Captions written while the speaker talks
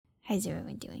How's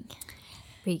everyone doing?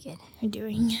 Pretty good. We're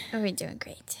doing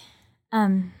great.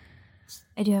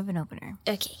 I do have an opener.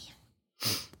 Okay.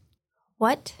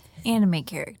 What anime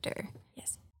character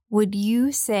Yes. would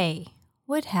you say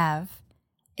would have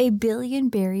a billion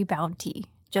berry bounty,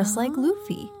 just like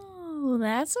Luffy? Oh,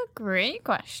 that's a great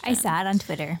question. I saw it on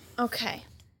Twitter. Okay.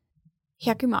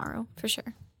 Hyakumaru, for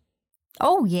sure.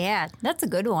 Oh, yeah. That's a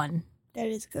good one. That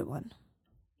is a good one.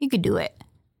 You could do it.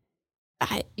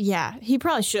 Yeah, he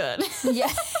probably should.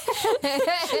 Yeah.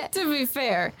 To be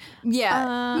fair.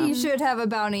 Yeah. He should have a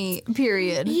bounty,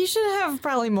 period. He should have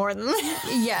probably more than that.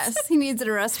 Yes. He needs an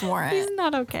arrest warrant. He's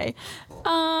not okay.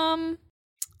 Honestly,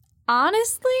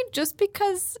 just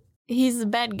because he's a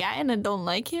bad guy and I don't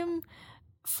like him,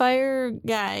 Fire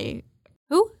Guy.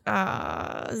 Who?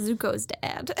 Zuko's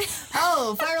dad.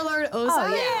 Oh, Fire Lord Ozai.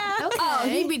 Oh, yeah. Okay. Oh,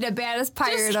 he'd be the baddest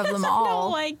pirate of them I don't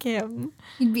all. like him.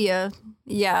 He'd be a...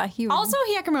 Yeah, he would... Also,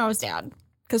 Hyakumaru's dad.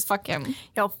 Because fuck him.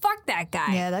 Yo, fuck that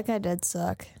guy. Yeah, that guy did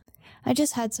suck. I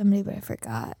just had somebody, but I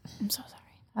forgot. I'm so sorry.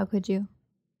 How could you?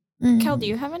 Kel, do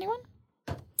you have anyone?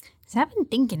 So I've been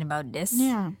thinking about this.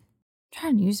 Yeah.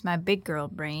 Trying to use my big girl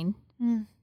brain. And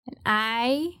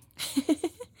I...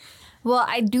 Well,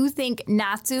 I do think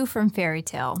Natsu from Fairy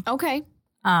Tail. Okay.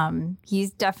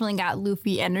 He's definitely got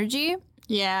Luffy energy.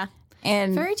 Yeah.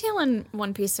 And Fairy Tail and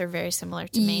One Piece are very similar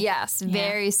to me. yes,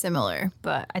 very similar.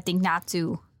 But I think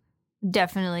Natsu,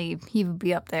 definitely, he would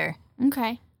be up there.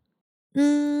 Okay.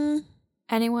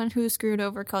 Anyone who screwed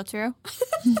over Kotaro?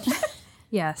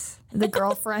 Yes. The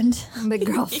girlfriend. Big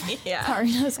girlfriend. Yeah.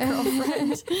 Karina's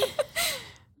girlfriend.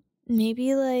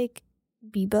 Maybe like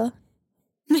Biba.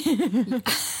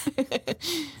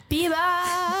 Biba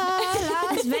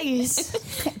Las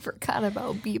Vegas. I forgot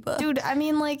about Biba. Dude, I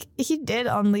mean, like, he did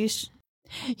unleash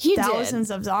He thousands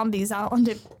of zombies out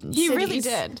onto He cities. really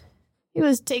did. He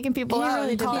was taking people He out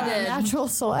really and calling did. it natural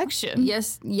selection.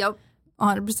 Yes, yep,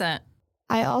 100%.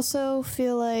 I also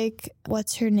feel like,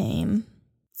 what's her name?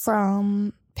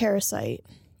 From Parasite.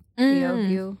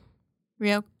 Ryokyu.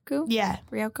 Ryoku? Yeah.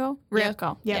 Ryoko? Yep.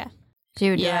 Ryoko. Yep. Yeah. She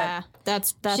would do it. Yeah.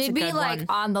 That's She'd a be good like one.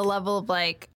 on the level of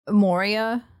like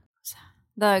Moria.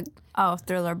 The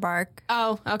Thriller Bark.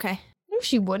 Oh, okay. No,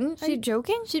 she wouldn't. Are you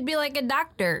joking? She'd be like a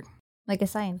doctor, like a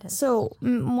scientist. So,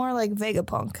 more like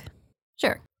Vegapunk.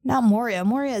 Sure. Not Moria.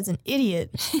 Moria is an idiot.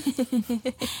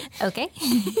 Okay.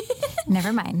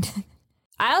 Never mind.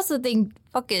 I also think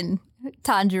fucking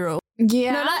Tanjiro.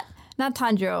 Yeah. No, not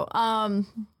Tanjiro.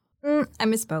 I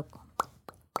misspoke.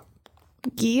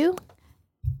 Giyu?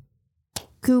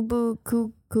 Kubu.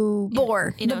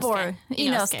 Boar. The Inosuke. boar.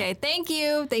 Inosuke.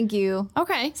 Inosuke. Thank you.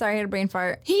 Okay. Sorry, I had a brain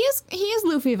fart. He is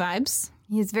Luffy vibes.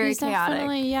 He's very chaotic.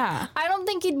 Definitely, yeah. I don't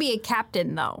think he'd be a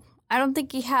captain, though. I don't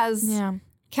think he has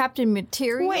captain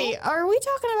material. Wait, are we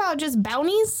talking about just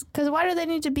bounties? Because why do they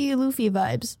need to be Luffy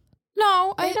vibes?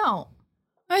 No, I don't.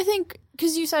 I think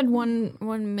because you said 1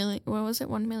 million. What was it?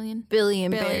 1 million?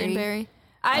 Billion Billion berry. berry.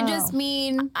 I just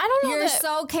mean, I don't know you're that-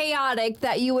 so chaotic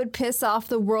that you would piss off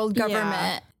the world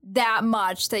government that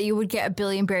much that you would get a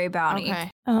billion berry bounty.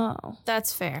 Okay, Oh.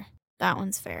 that's fair. That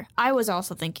one's fair. I was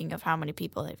also thinking of how many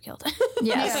people they've killed.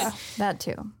 Yes, Yeah. that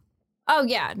too. Oh,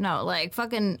 yeah, no, like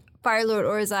fucking Fire Lord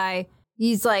Ozai,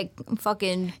 he's like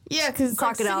fucking... Yeah, because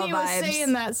Crocodile Sydney was vibes.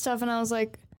 saying that stuff, and I was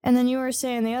like, and then you were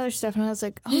saying the other stuff, and I was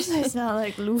like, oh, it's not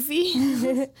like Luffy.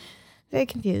 Very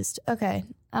confused. Okay,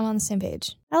 I'm on the same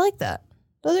page. I like that.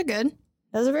 Those are good.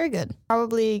 Those are very good.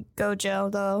 Probably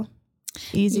Gojo, though.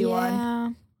 Easy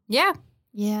one. Yeah.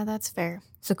 Yeah, that's fair.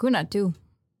 Sukuna, too.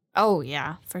 Oh,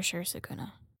 yeah, for sure,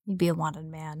 Sukuna. He'd be a wanted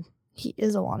man. He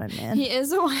is a wanted man. He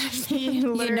is a one.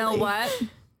 You know what?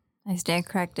 I stand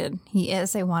corrected. He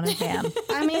is a wanted man.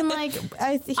 I mean, like,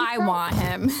 I want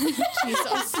him.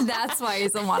 That's why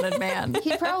he's a wanted man.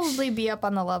 He'd probably be up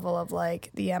on the level of, like,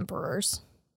 the emperors.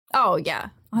 Oh, yeah.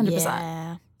 100%.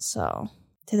 Yeah. So,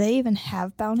 do they even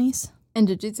have bounties? In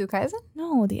Jujutsu Kaisen?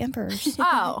 No, the emperors.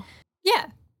 Oh, yeah.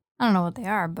 I don't know what they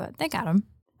are, but they got them.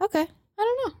 Okay. I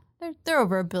don't know. They're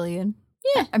over a billion.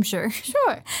 Yeah. I'm sure.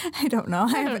 Sure. I don't know.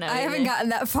 I don't know haven't either. gotten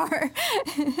that far.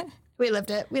 We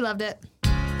lived it. We loved it.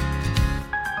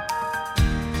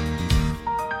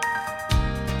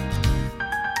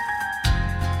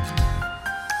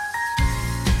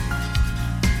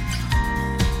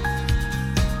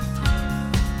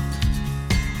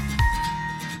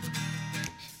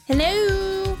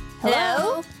 Hello.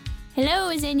 Hello? Hello.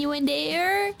 Is anyone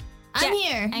there? I'm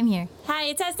here. I'm here. Hi,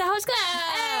 it's us, the host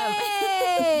club.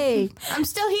 Hey! I'm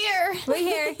still here. We're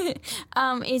here.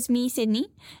 It's me, Sydney,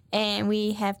 and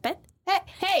we have Beth.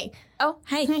 Hey. Oh,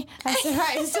 hi. I'm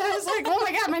surprised. I was like, oh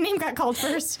my God, my name got called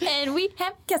first. And we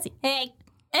have Kelsey. Hey.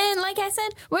 And like I said,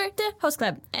 we're the host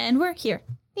club, and we're here.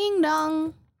 Ding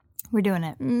dong. We're doing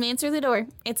it. Answer the door.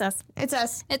 It's us. It's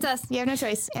us. It's us. You have no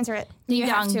choice. Answer it. You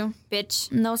have Dong, to. bitch.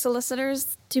 No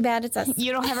solicitors. Too bad. It's us.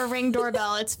 You don't have a Ring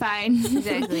doorbell. It's fine.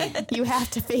 Exactly. You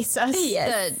have to face us.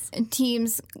 Yes. The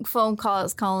team's phone call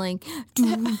is calling. For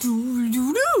all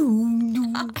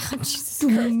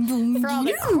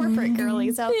the corporate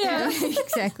girlies out there.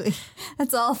 Exactly.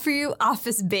 That's all for you,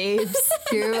 office babes.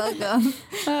 You're welcome.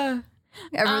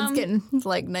 Everyone's getting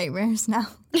like nightmares now.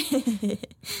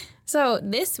 So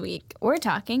this week we're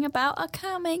talking about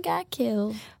Akame Ga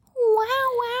Kill.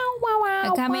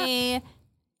 Akame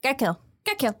Ga Kill.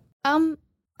 Ga Kill.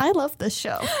 I love this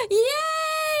show. Yay!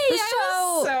 I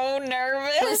was so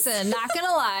nervous. Listen, not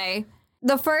gonna lie.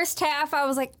 The first half, I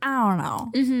was like, I don't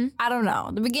know. Mm-hmm. I don't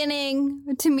know. The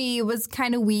beginning, to me, was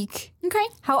kind of weak. Okay.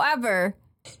 However,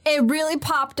 it really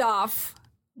popped off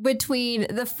between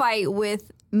the fight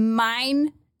with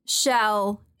Mine,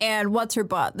 Shell, and what's her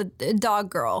butt, the dog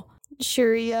girl.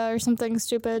 Shuria or something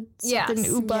stupid. Yes. Something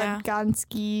Uba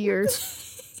Gansky or...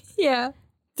 Yeah.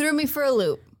 Threw me for a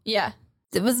loop. Yeah.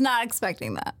 I was not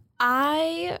expecting that.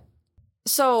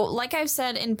 So, like I've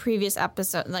said in previous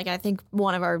episodes, like I think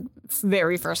one of our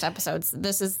very first episodes,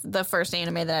 this is the first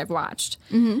anime that I've watched.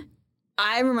 Mm-hmm.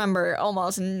 I remember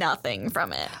almost nothing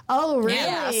from it. Oh, really?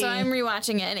 Yeah, so I'm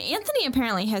rewatching it, and Anthony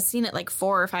apparently has seen it like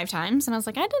 4 or 5 times, and I was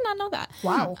like, I did not know that.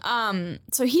 Wow.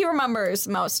 So he remembers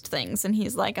most things, and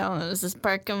he's like, oh, is this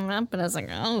part coming up? And I was like,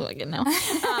 oh, I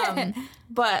know.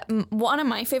 But one of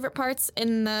my favorite parts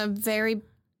in the very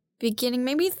beginning,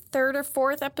 maybe 3rd or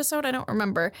 4th episode, I don't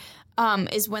remember,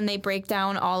 is when they break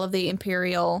down all of the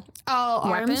Imperial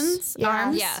weapons.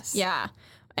 Arms. Yes. Yeah.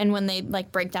 And when they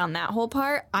like break down that whole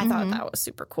part, I thought that was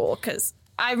super cool because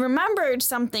I remembered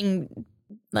something,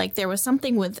 like there was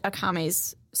something with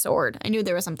Akame's sword. I knew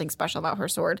there was something special about her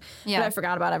sword, but I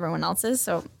forgot about everyone else's,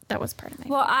 so that was part of me.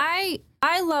 Well, I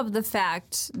love the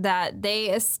fact that they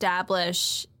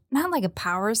establish not like a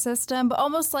power system, but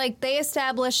almost like they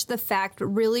establish the fact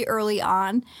really early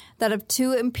on that if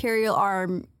 2 Imperial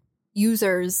arm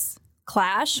users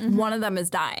clash, one of them is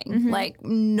dying. Like,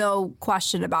 no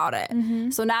question about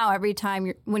it. So now every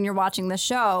time when you're watching the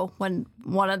show, when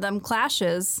one of them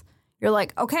clashes, you're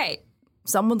like, okay,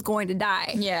 someone's going to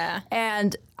die. Yeah.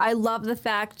 And I love the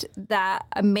fact that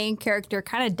a main character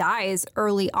kind of dies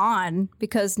early on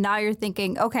because now you're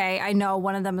thinking, okay, I know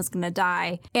one of them is going to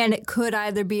die. And it could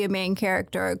either be a main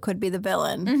character or it could be the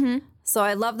villain. So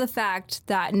I love the fact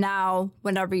that now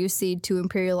whenever you see 2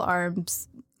 Imperial arms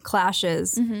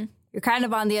clashes, you're kind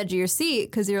of on the edge of your seat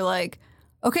because you're like,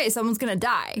 okay, someone's going to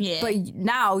die. Yeah. But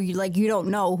now you don't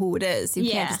know who it is.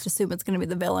 You can't just assume it's going to be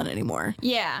the villain anymore.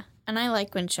 Yeah. And I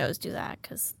like when shows do that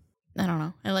because, I don't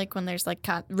know, I like when there's like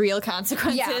real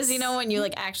consequences, Yes. you know, when you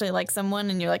like actually like someone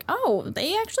and you're like, oh,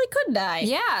 they actually could die.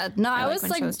 Yeah, no, I like was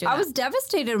when like, shows do I that. was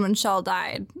devastated when Shell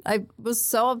died. I was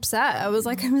so upset. I was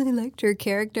like, I really liked her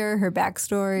character, her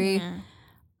backstory.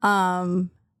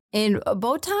 And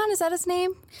Botan, is that his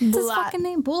name? What's his fucking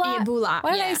name? Bulat? Yeah, Bulat.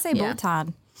 Why did Yeah, I say yeah.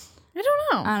 Botan? I don't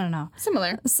know. I don't know.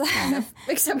 Similar, So- kind of.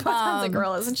 Except Botan's a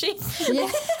girl, isn't she?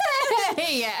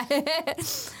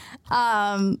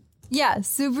 Yeah,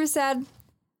 super sad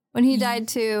when he died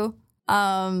too.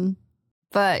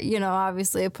 But, you know,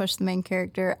 obviously it pushed the main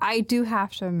character. I do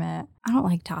have to admit, I don't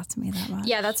like Tatsumi that much.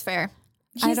 Yeah, that's fair.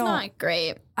 He's not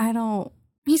great. I don't.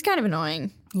 He's kind of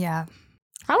annoying. Yeah.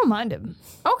 I don't mind him.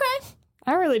 Okay.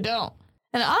 I really don't.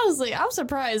 And honestly, I'm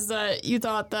surprised that you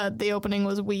thought that the opening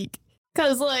was weak.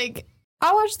 Because, like,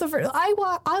 I watched the first...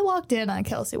 I walked in on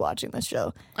Kelsey watching this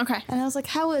show. Okay. And I was like,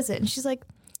 how is it? And she's like,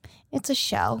 it's a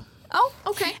show. Oh,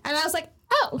 okay. And I was like,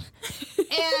 oh.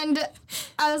 And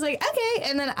I was like, okay.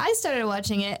 And then I started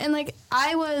watching it. And, like,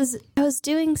 I was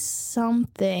doing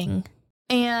something.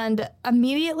 And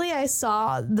immediately I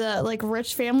saw the, like,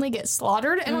 rich family get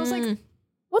slaughtered. And I was like...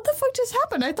 what the fuck just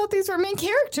happened? I thought these were main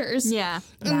characters. Yeah.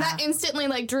 And that instantly,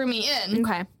 like, drew me in.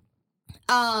 Okay.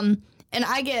 And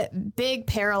I get big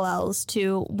parallels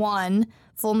to, 1,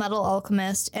 Full Metal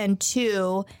Alchemist, and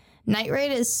 2, Night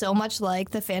Raid is so much like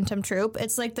the Phantom Troop.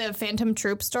 It's like the Phantom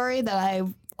Troop story that I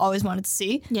always wanted to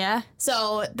see. Yeah.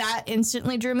 So that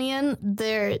instantly drew me in.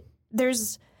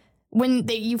 There's... when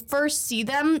you first see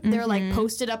them, they're like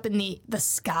posted up in the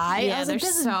sky. Yeah, I was they're like,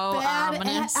 this so is bad.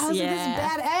 ominous. I was like, this is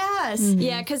Yeah. badass.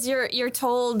 Yeah, because you're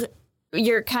told you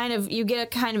get a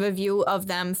kind of a view of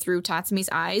them through Tatsumi's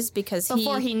eyes because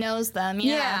Before he knows them,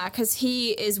 yeah, because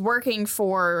he is working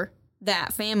for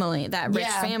that family, that rich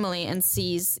family, and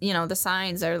sees, you know, the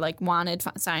signs are like wanted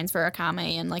signs for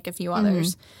Akame and like a few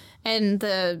others. And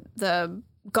the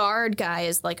guard guy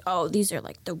is like, oh, these are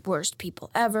like the worst people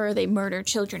ever. They murder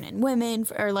children and women,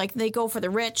 or like they go for the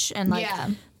rich, and like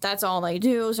that's all they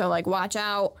do. So like, watch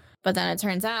out. But then it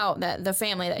turns out that the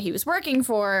family that he was working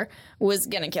for was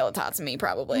gonna kill Tatsumi,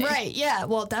 probably. Right? Yeah.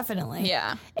 Well, definitely.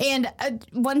 Yeah. And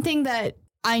one thing that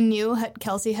I knew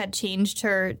Kelsey had changed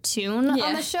her tune on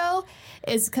the show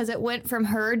is because it went from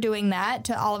her doing that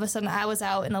to all of a sudden I was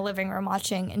out in the living room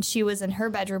watching and she was in her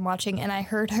bedroom watching and I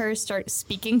heard her start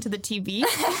speaking to the TV.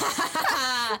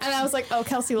 And I was like, oh,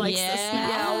 Kelsey likes this now.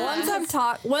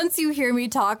 Yeah, once you hear me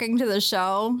talking to the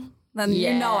show, then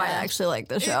you know I actually like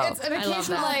the show. It's an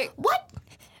occasional like, what?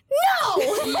 No!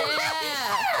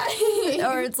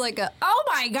 Yeah. Or it's like oh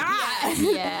my God.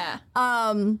 Yeah.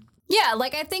 Yeah,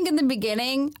 like I think in the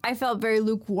beginning, I felt very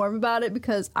lukewarm about it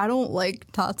because I don't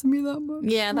like Tatsumi that much.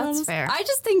 Yeah, that's fair. I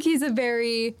just think he's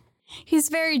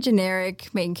very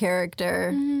generic main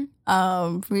character.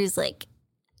 He's like,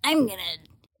 I'm gonna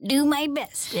do my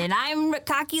best, and I'm a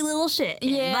cocky little shit.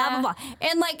 And blah blah blah,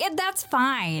 and like that's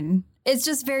fine. It's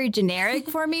just very generic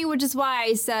for me, which is why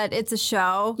I said it's a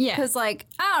show. Yeah, because like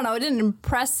I don't know, it didn't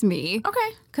impress me.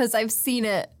 Okay, because I've seen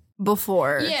it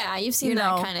before. Yeah, you've seen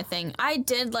that kind of thing. I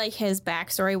did like his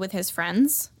backstory with his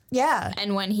friends. Yeah.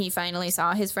 And when he finally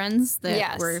saw his friends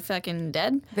that were fucking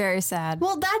dead. Very sad.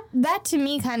 Well, that to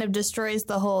me kind of destroys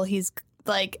the whole, he's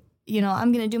like,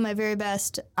 I'm going to do my very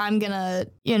best. I'm going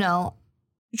to,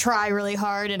 try really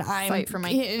hard and fight for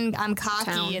I'm cocky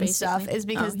town, and stuff is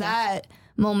because that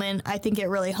moment, I think it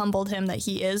really humbled him that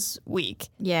he is weak.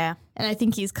 Yeah. And I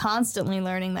think he's constantly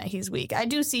learning that he's weak. I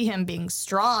do see him being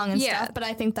strong and stuff, but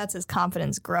I think that's his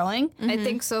confidence growing. I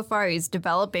think so far he's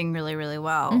developing really, really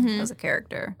well as a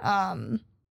character.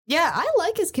 Yeah, I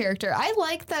like his character. I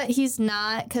like that he's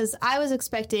not, because I was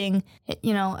expecting,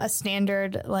 a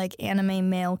standard, like, anime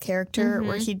male character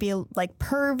where he'd be, like,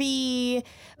 pervy,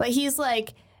 but he's,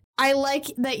 like, I like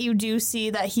that you do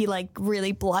see that he, like,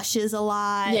 really blushes a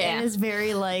lot and is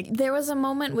very, like... There was a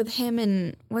moment with him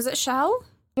and, was it Shell?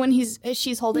 When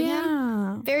she's holding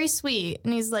him. Very sweet.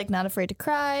 And he's, like, not afraid to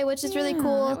cry, which is really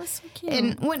cool. That was so cute.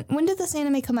 And when did this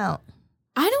anime come out?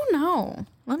 I don't know.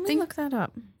 Let me look that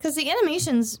up. Because the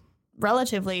animation's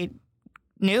relatively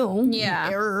new.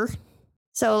 Yeah.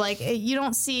 So, like, you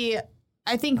don't see...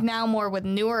 I think now more with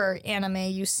newer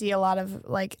anime, you see a lot of,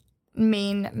 like,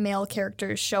 main male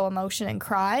characters show emotion and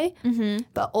cry.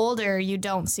 But older, you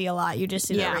don't see a lot. You just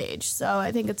see the rage. So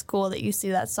I think it's cool that you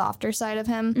see that softer side of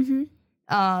him.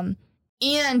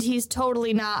 And he's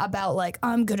totally not about, like,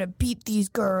 I'm going to beat these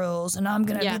girls and I'm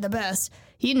going to be the best.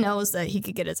 He knows that he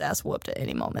could get his ass whooped at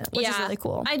any moment, which is really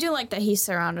cool. I do like that he's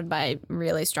surrounded by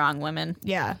really strong women.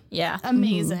 Yeah. Yeah.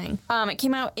 Amazing. It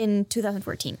came out in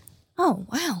 2014. Oh,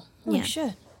 wow. Holy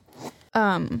shit.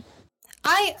 I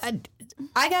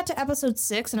got to episode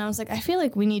 6 and I was like, I feel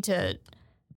like we need to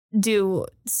do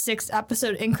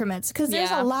 6-episode increments because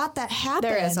there's a lot that happens.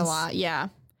 There is a lot, yeah.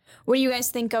 What do you guys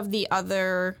think of the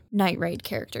other Night Raid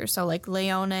characters? So, like,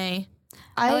 Leone, I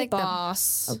like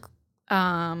Boss,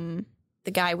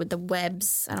 the guy with the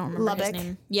webs. I don't remember his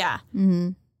name. Yeah.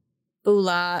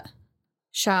 Bulat,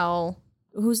 Shell.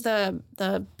 Who's the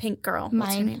pink girl?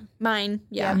 What's her name? Mine.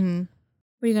 Yeah. What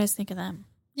do you guys think of them?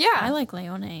 Yeah. I like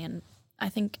Leone, and I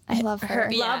think I love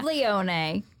her. Love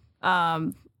Leone.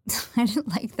 I didn't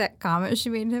like that comment she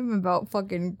made him about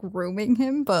fucking grooming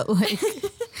him, but like...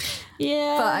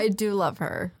 Yeah. But I do love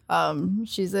her.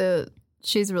 She's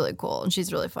really cool and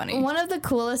she's really funny. One of the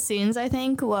coolest scenes, I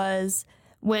think, was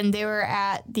when they were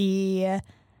at the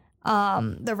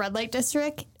red light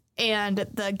district and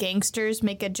the gangsters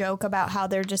make a joke about how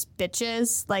they're just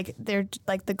bitches, like they're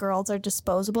like the girls are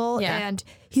disposable. Yeah. And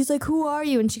he's like, "Who are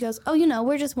you?" And she goes, "Oh,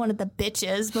 we're just one of the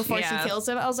bitches." Before she kills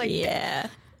him, I was like, "Yeah,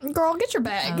 girl, get your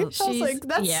bag." I was like,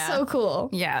 "That's so cool."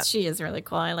 Yeah, she is really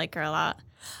cool. I like her a lot.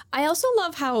 I also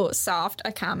love how soft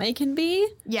Akame can be.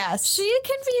 Yes. She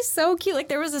can be so cute. Like,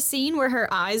 there was a scene where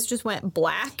her eyes just went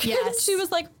black. Yes. She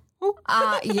was like,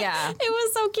 yeah. It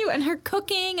was so cute. And her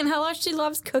cooking and how much she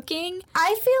loves cooking.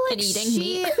 I feel like eating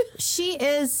meat. she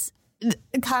is,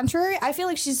 contrary, I feel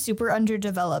like she's super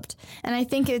underdeveloped. And I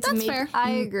think it's fair.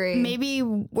 I agree. Maybe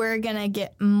we're going to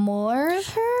get more of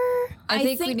her. I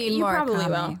think we need more probably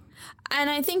Akame. will.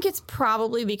 And I think it's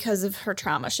probably because of her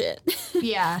trauma shit.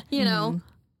 Yeah. You know?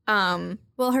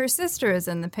 Well, her sister is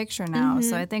in the picture now,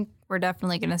 so I think we're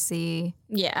definitely going to see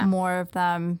more of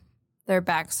them, their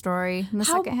backstory in the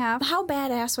second half. How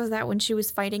badass was that when she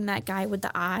was fighting that guy with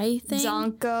the eye thing?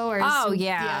 Zonko or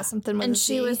something with and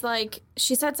she was like,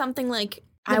 she said something like,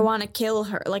 I want to kill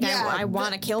her. Like, I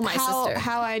want to kill my sister.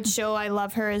 How I'd show I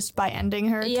love her is by ending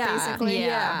her, basically.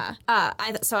 Yeah.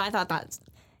 So I thought that's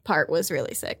part was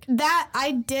really sick. That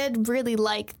I did really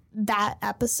like that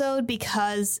episode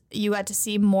because you got to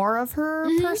see more of her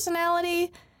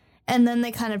personality, and then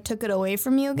they kind of took it away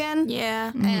from you again.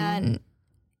 Yeah. And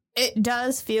it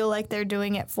does feel like they're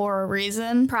doing it for a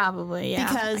reason. Probably, yeah.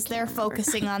 Because they're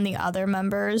focusing on the other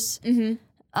members.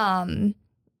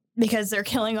 Because they're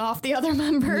killing off the other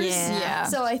members. Yeah.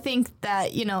 So I think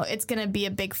that, you know, it's going to be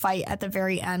a big fight at the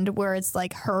very end where it's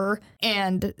like her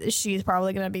and she's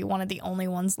probably going to be one of the only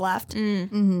ones left.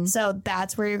 So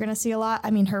that's where you're going to see a lot.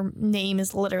 I mean, her name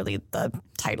is literally the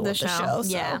title of the show. So.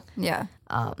 Yeah. Yeah.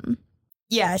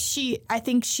 Yeah, I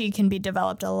think she can be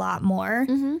developed a lot more.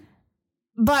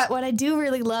 But what I do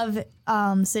really love,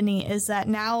 Sydney, is that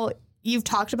now you've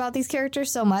talked about these characters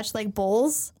so much, like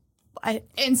Bowles.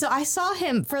 And so I saw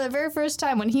him for the very first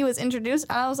time when he was introduced,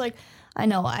 and I was like, I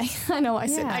know why. Sid,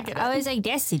 I get it. I was like,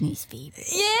 Destiny's favorite.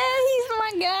 Yeah, he's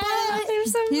my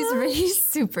guy. He's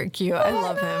super cute. I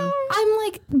love him. I'm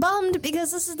like bummed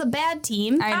because this is the bad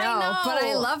team. I know, know. but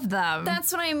I love them.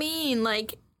 That's what I mean.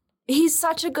 Like, he's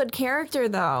such a good character,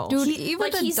 though. Dude,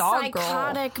 even the he's dog girl.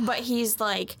 psychotic, but he's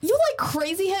like... You like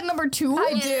Crazy Head number 2?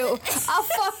 I do. I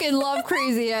fucking love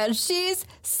Crazy Head. She's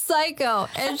psycho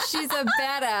and she's a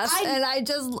badass, and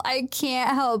I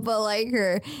can't help but like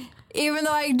her. Even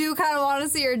though I do kind of want to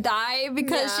see her die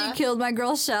because she killed my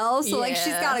girl Shell, so like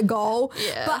she's gotta go.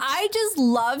 Yeah. But I just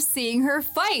love seeing her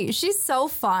fight. She's so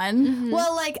fun.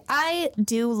 Well, like, I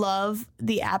do love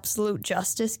the Absolute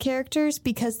Justice characters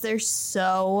because they're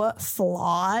so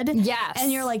flawed. Yes.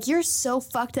 And you're like, you're so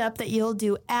fucked up that you'll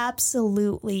do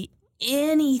absolutely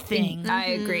anything. I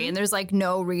agree. And there's like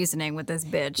no reasoning with this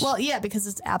bitch. Well, yeah, because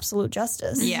it's absolute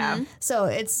justice. Yeah. So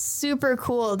it's super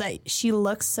cool that she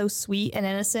looks so sweet and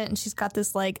innocent, and she's got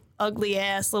this like ugly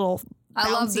ass little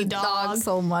I love bouncy the dog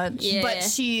so much. Yeah.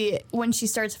 But when she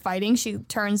starts fighting, she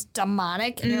turns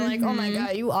demonic, and you're like, oh my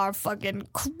god, you are fucking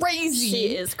crazy.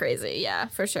 She is crazy, yeah,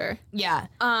 for sure. Yeah.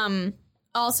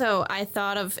 Also, I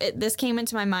thought of it. This came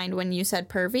into my mind when you said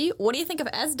pervy. What do you think of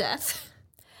Esdeath?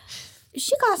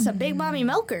 She got some big mommy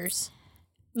milkers.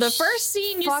 The first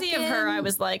scene you see of her, I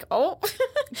was like, oh.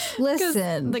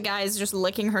 Listen. The guy's just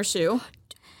licking her shoe.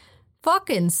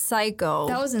 Fucking psycho.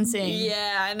 That was insane.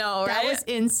 Yeah, I know, right? That was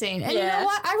insane. And you know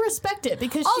what? I respect it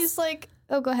because she's like,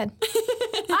 oh, go ahead.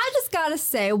 I just gotta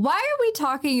say, why are we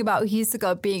talking about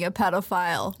Hisoka being a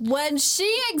pedophile when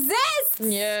she exists?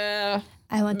 Yeah.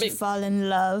 I want to fall in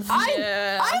love.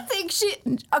 I think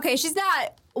she's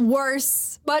not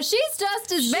worse, but she's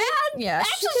just as bad. Yeah,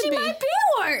 actually, she might be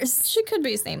worse. She could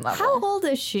be same level. How old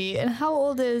is she? And how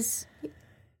old is...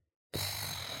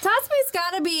 Tatsumi's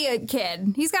gotta be a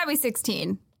kid. He's gotta be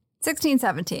 16,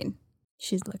 17.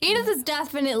 She's looking... Edith is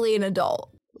definitely an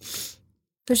adult.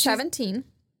 17.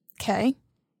 Okay.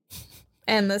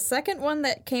 And the second one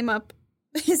that came up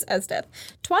is Esdeath.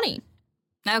 20.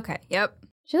 Okay, yep.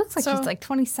 She looks like she's like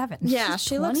 27. Yeah, She's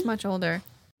she 20? looks much older.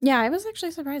 Yeah, I was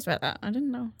actually surprised by that. I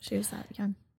didn't know she was that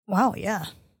young. Wow, yeah.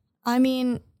 I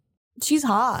mean, she's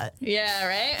hot. Yeah,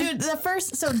 right? Dude,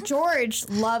 so George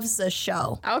loves this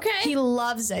show. Okay. He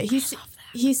loves it.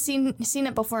 He's seen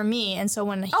it before me, and so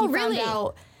when he found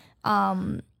out,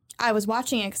 I was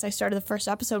watching it because I started the first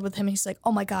episode with him, and he's like,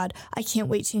 oh my god, I can't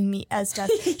wait to meet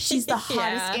Esdeath. She's the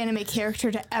hottest anime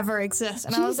character to ever exist.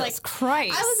 And I was like,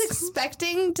 Christ. I was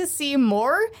expecting to see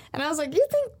more, and I was like, you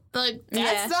think like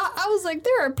that's not? I was like,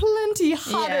 there are plenty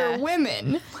hotter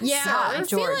women. Yeah, I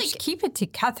feel George, like keep it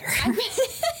together.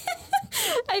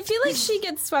 I feel like she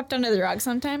gets swept under the rug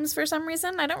sometimes for some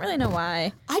reason. I don't really know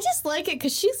why. I just like it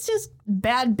because she's just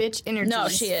bad bitch energy. No,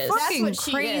 she is. That's Fucking what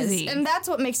she crazy. is. And that's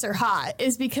what makes her hot,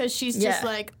 is because she's just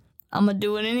like, I'm going to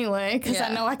do it anyway because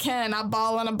I know I can. I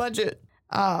ball on a budget.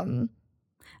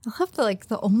 I love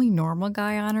the only normal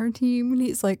guy on our team, and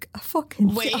he's like a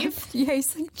fucking Wave? Yeah,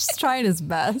 he's like just trying his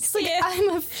best. Like, I'm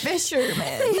a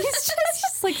fisherman. He's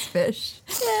just like fish.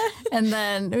 Yeah. And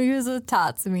then he was with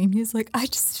Tatsumi, and he's like, I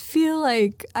just feel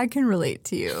like I can relate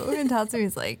to you. And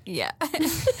Tatsumi's like, yeah,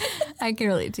 I can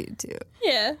relate to you too.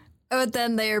 Yeah. But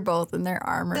then they are both in their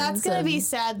armor. That's going to be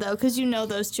sad, though, because you know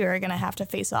those two are going to have to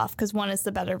face off because one is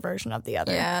the better version of the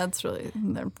other. Yeah, it's really,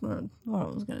 one of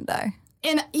them's going to die.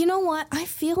 And you know what? I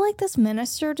feel like this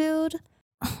minister dude,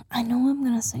 I know I'm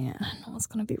going to say it. I know it's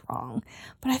going to be wrong.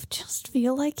 But I just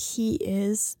feel like he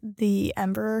is the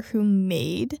emperor who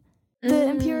made the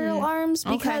Imperial arms.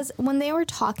 Because when they were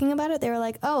talking about it, they were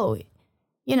like, oh,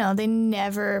 you know, they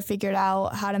never figured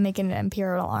out how to make an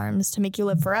Imperial arms to make you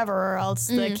live forever or else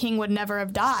the king would never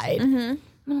have died. And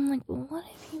I'm like, well, what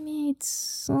if he made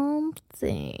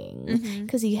something?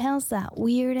 Because he has that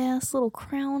weird-ass little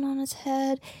crown on his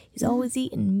head. He's always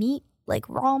eating meat, like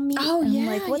raw meat. Oh, and yeah, I'm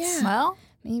like, what's Well,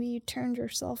 Maybe you turned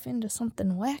yourself into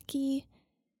something wacky.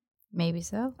 Maybe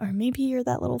so. Or maybe you're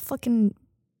that little fucking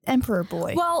emperor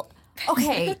boy. Well,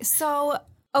 okay, so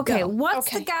what's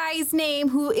Okay. the guy's name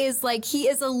who is like he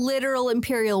is a literal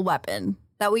imperial weapon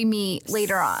that we meet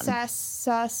later on? The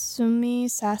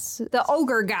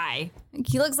ogre guy.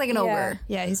 He looks like an ogre.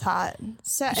 Yeah, he's hot.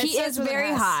 He is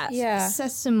very hot. Yeah.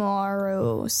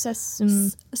 Sesamaro.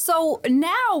 So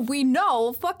now we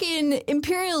know fucking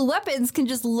imperial weapons can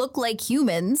just look like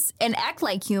humans and act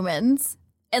like humans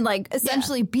and like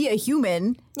essentially be a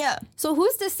human. Yeah. So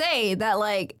who's to say that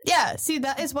like Yeah, see,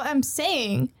 that is what I'm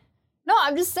saying. no,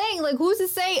 I'm just saying like who's to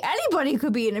say anybody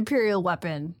could be an imperial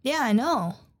weapon? Yeah, I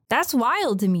know. That's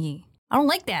wild to me. I don't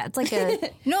like that. It's like a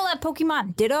you know that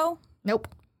Pokemon Ditto? Nope.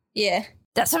 Yeah.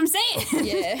 That's what I'm saying.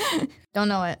 Yeah. Don't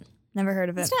know it. Never heard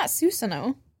of it. It's not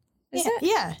Susanoo. Is it?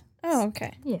 Yeah. Oh,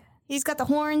 okay. Yeah. He's got the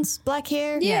horns, black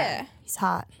hair. Yeah. He's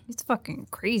hot. It's fucking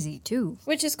crazy too.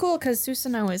 Which is cool because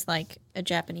Susanoo is like a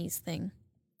Japanese thing.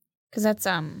 Because that's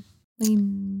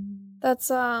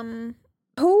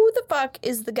who the fuck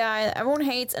is the guy that everyone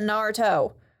hates in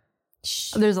Naruto?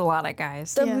 There's a lot of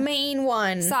guys. The main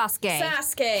one. Sasuke.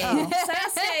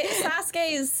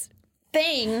 Sasuke's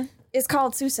thing is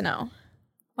called Susanoo.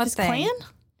 What's His clan?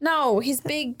 No, his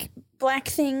big black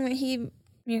thing that you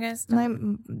guys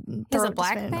know. He's a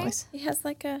black thing? noise. He has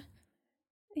like a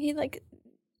he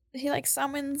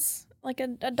summons like a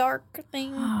dark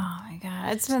thing. Oh my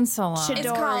god, it's been so long.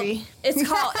 Chidori. It's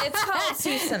called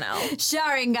Susanoo.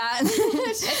 Sharingan. I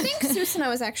think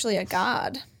Susanoo is actually a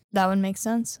god. That would make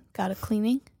sense. Got a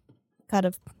cleaning. Got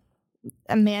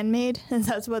a man-made.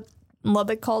 That's what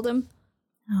Lubbock called him.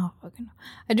 Oh fucking!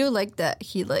 I do like that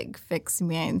he like fixed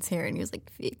man's hair and he was like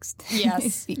fixed.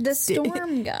 Yes. The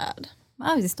storm god.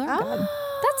 Oh, he's a storm god.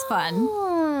 That's fun.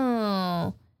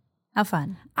 Oh. How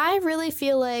fun! I really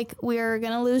feel like we're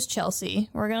going to lose Chelsea.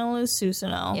 We're going to lose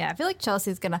Susanoo. Yeah, I feel like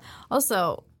Chelsea's gonna.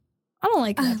 Also, I don't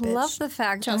like that I bitch. love the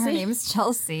fact that her name's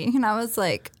Chelsea, and I was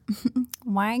like,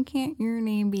 why can't your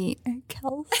name be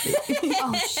Kelsey?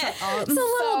 Oh, shut up. It's a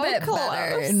little bit close.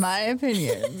 better, in my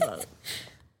opinion.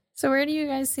 So where do you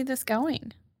guys see this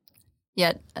going?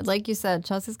 Yet, like you said,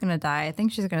 Chelsea's gonna die. I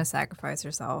think she's gonna sacrifice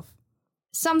herself.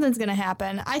 Something's going to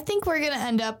happen. I think we're going to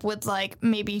end up with like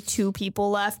maybe 2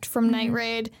 people left from Night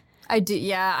Raid. I do.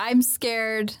 Yeah, I'm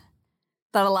scared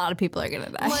that a lot of people are gonna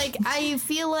die. Like, I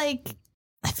feel like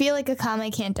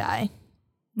Akame can't die.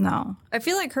 no, I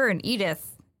feel like her and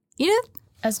Edith. Edith?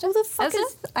 Who the fuck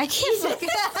is... I can't.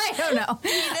 I don't know.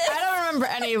 I don't remember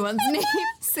anyone's names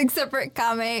except for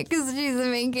Akame because she's the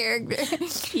main character.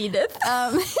 Edith.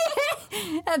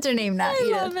 That's her name, not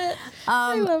Edith. Love it.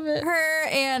 I love it. Her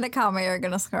and Akame are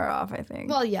gonna square off, I think.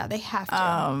 Well, yeah, they have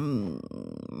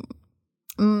to.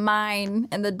 Mine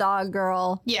and the dog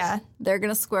girl, Yeah. they're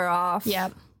gonna square off.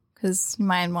 Yep. Because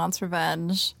mine wants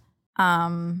revenge.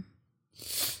 Yeah.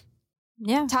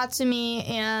 Tatsumi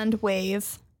and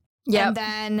Wave. Yep. And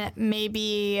then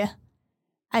maybe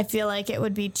I feel like it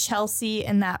would be Chelsea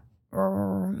and that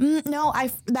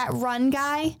that run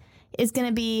guy is going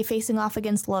to be facing off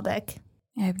against Lubbock.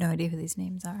 I have no idea who these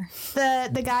names are.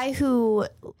 The guy who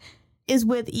is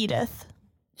with Edith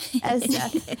as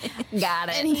Death. Got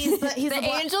it. And he's the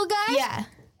angel guy? Yeah,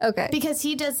 Okay. because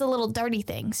he does the little dirty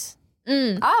things.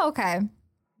 Oh, okay.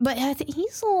 But I think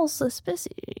he's a little suspicious.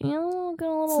 You know, I'm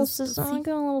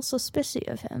getting a little suspicious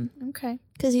of him. Okay.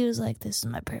 Because he was like, this is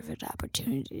my perfect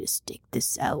opportunity to stick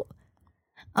this out.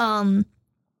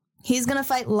 He's going to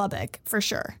fight Lubbock for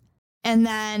sure. And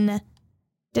then,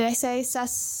 did I say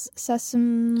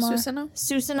Susanoo?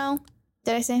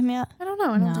 Did I say him yet? I don't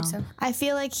know. I don't No. think so. I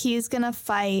feel like he's going to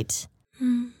fight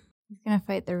He's gonna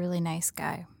fight the really nice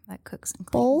guy that cooks and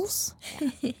cleans. Bowles.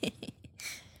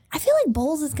 I feel like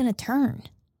Bowles is going to turn.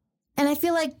 And I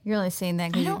feel like, You're only saying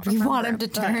that I don't because you want him remember,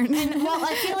 to turn. well,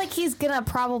 I feel like he's going to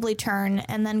probably turn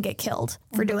and then get killed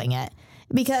for doing it.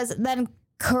 Because then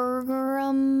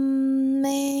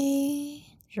Kurame,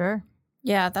 Sure.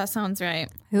 Yeah, that sounds right.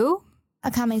 Who?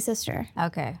 Akame's sister.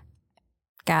 Okay.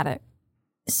 Got it.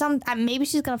 Maybe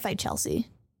she's going to fight Chelsea.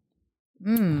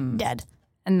 Dead.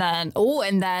 And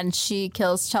then, she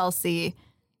kills Chelsea,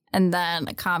 and then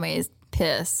Akame is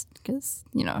pissed because,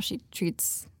 you know, she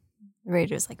treats the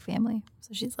Raiders like family. So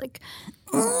she's like,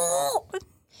 oh.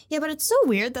 Yeah, but it's so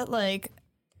weird that, like,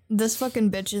 this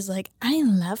fucking bitch is like, I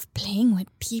love playing with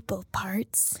people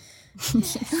parts.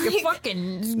 You're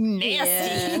fucking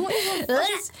nasty.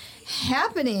 What's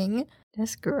happening?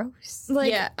 That's gross.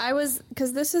 Like, yeah, I feel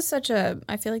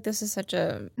like this is such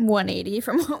a 180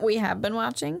 from what we have been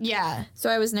watching. yeah. So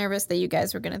I was nervous that you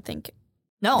guys were going to think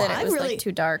No, that I it was really like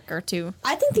too dark or too.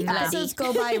 I think the bloody. episodes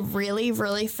go by really,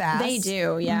 really fast. They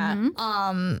do, yeah.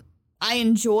 I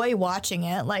enjoy watching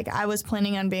it. Like, I was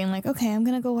planning on being like, okay, I'm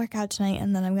going to go work out tonight,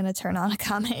 and then I'm going to turn on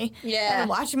Akame and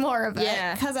watch more of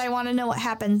it because I want to know what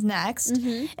happens next.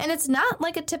 And it's not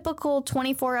like a typical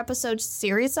 24-episode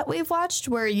series that we've watched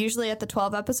where usually at the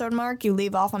 12-episode mark, you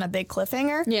leave off on a big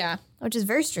cliffhanger. Yeah. Which is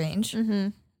very strange.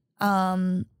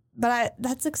 But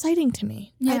that's exciting to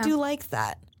me. Yeah. I do like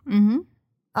that.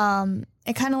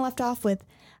 It kind of left off with,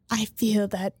 I feel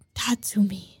that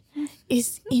Tatsumi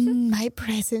is in my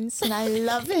presence and I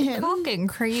love him. Fucking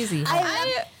crazy.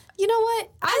 You know what?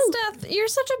 Steph, you're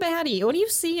such a baddie. What do you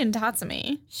see in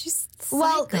Tatsumi? She's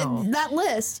Well, psycho. that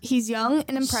list, he's young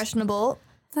and impressionable.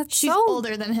 She's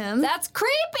older than him. That's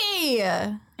creepy.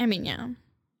 I mean, yeah.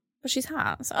 But she's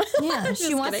hot, so. Yeah,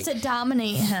 she wants to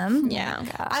dominate him. Yeah.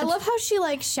 I love how she,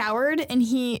 like, showered and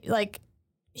he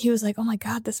was like, oh my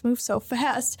God, this moves so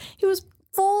fast. He was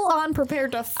full on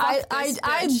prepared to fuck this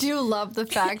I bitch. do love the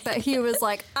fact that he was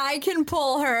like, I can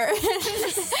pull her.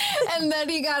 And then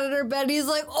he got in her bed. He's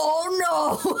like,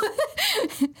 oh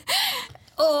no.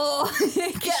 Oh,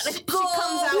 gotta She go.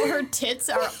 comes out, her tits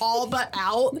are all but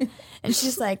out. And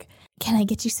she's like, can I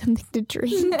get you something to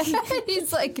drink?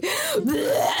 He's like,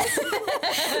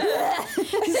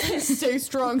 Stay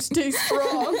strong, stay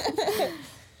strong.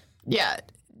 Yeah.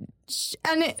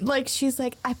 And she's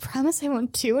like, I promise I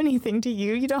won't do anything to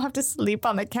you. You don't have to sleep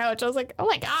on the couch. I was like, oh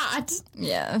my God.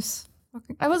 yes.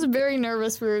 I was very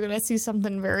nervous we were going to see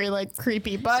something very, like,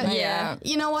 creepy. But, Yeah.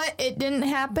 you know what? It didn't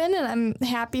happen, and I'm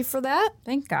happy for that.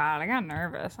 Thank God. I got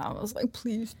nervous. I was like,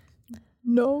 please.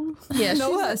 No. Yeah,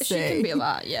 No she can be a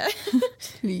lot, yeah.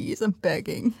 Please, I'm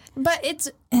begging. But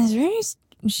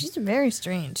she's very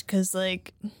strange because,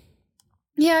 like...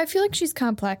 Yeah, I feel like she's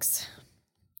complex.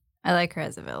 I like her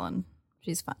as a villain.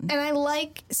 She's fun. And I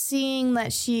like seeing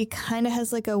that she kind of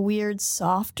has, like, a weird,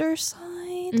 softer side.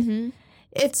 Mm-hmm.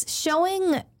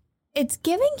 It's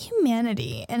giving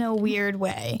humanity in a weird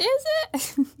way.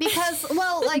 Is it? Because,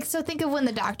 well, like, so think of when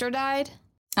the doctor died.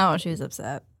 Oh, she was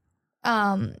upset.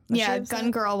 Yeah, upset?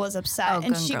 Gun Girl was upset. Oh,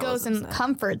 and Gun she Girl goes was and upset.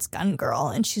 comforts Gun Girl.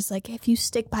 And she's like, if you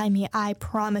stick by me, I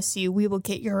promise you, we will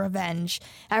get your revenge.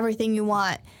 Everything you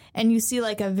want. And you see,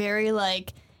 like, a very,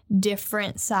 like,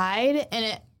 different side.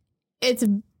 And it's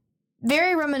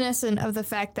very reminiscent of the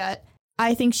fact that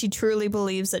I think she truly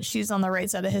believes that she's on the right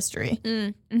side of history.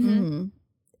 Mm-hmm.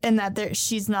 And that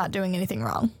she's not doing anything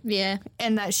wrong. Yeah.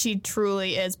 And that she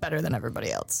truly is better than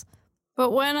everybody else. But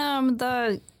when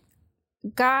the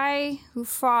guy who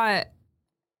fought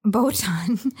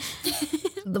Botan,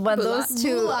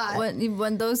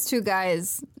 when those two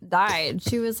guys died,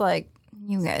 she was like,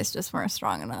 you guys just weren't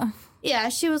strong enough. Yeah,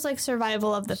 she was like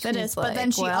survival of the fittest, but then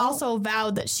like, she well- also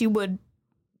vowed that she would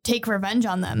take revenge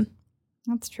on them.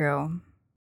 That's true.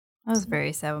 I was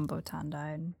very sad when Botan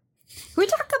died. Can we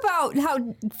talk about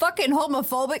how fucking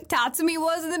homophobic Tatsumi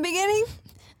was in the beginning?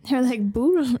 They're like,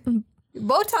 boo.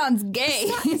 Botan's gay.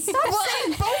 Stop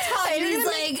saying Botan. And he's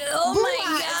like, oh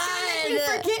my You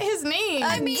God. forget his name.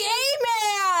 A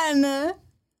gay man.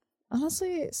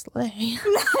 Honestly, Slay.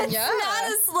 Yeah. Not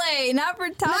a sleigh. Not for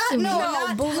Tatsumi. no,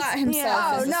 Bulat himself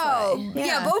Oh, is a no. slay.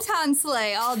 Yeah, Botan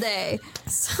sleigh all day.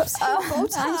 Stop saying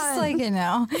Botan. I'm just like, you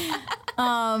know.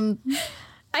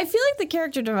 I feel like the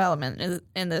character development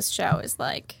in this show is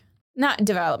like, not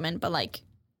development, but like,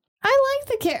 I like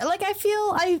the character. Like, I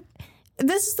feel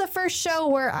this is the first show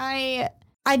where I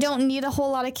don't need a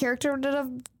whole lot of character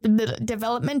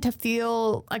development to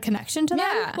feel a connection to them.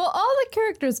 yeah. Well, all the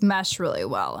characters mesh really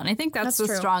well, and I think that's the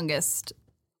true. strongest.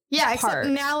 Yeah, part. except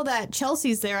now that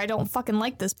Chelsea's there, I don't fucking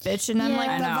like this bitch. And I'm Yeah. like,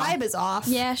 I the know. vibe is off.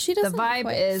 Yeah, she The doesn't vibe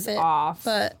quite is fit, off.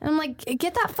 But And I'm like,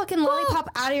 get that fucking lollipop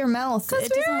out of your mouth. Because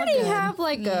It we doesn't look already good. have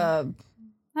like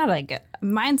not like a,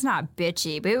 mine's not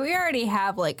bitchy, but we already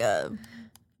have like a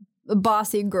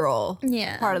bossy girl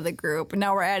yeah. part of the group. And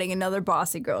now we're adding another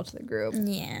bossy girl to the group.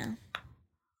 Yeah.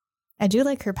 I do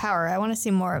like her power. I want to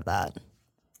see more of that.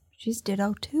 She's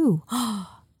Ditto too.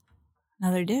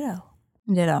 Another Ditto.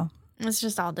 Ditto. It's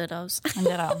just all dittos. And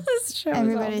Ditto. This show is all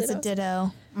Everybody's a dittos.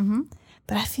 ditto. Mm-hmm.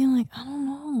 But I feel like, I don't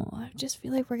know. I just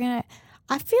feel like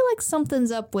I feel like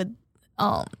something's up with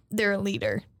their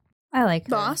leader. I like her.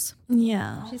 Boss?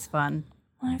 Yeah. She's fun.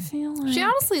 I feel like. She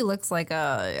honestly looks like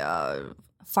a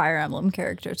Fire Emblem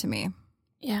character to me.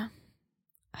 Yeah.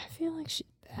 I feel like she's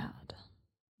bad.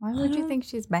 Why would you think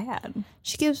she's bad?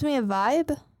 She gives me a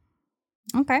vibe.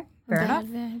 Okay, fair enough.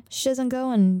 She doesn't go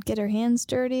and get her hands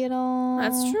dirty at all.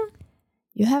 That's true.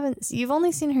 You've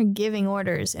only seen her giving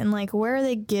orders, and like, where are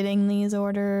they getting these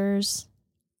orders?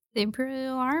 The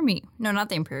Imperial Army. No, not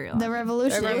the Imperial The Army.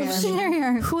 Revolutionary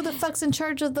Army. Who the fuck's in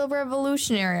charge of the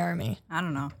Revolutionary Army? I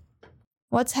don't know.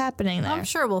 What's happening there? I'm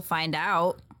sure we'll find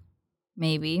out.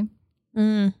 Maybe.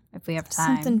 If we have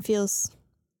time. Something feels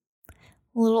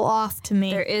a little off to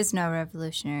me. There is no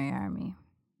Revolutionary Army.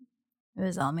 It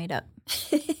was all made up.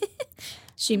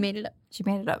 She made it up. She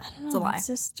made it up. It's a lie. It's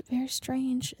just very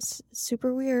strange. It's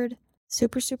super weird.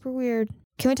 Super, super weird.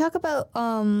 Can we talk about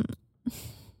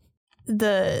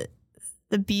the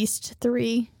Beast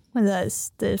 3? What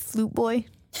is that? The flute boy?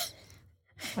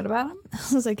 What about him?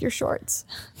 I was like, your shorts.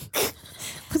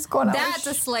 What's going on? That's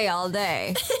a slay all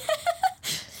day.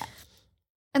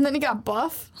 And then he got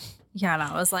buff. Yeah, and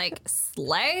I was like,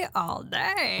 slay all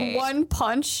day. One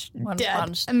punch, dead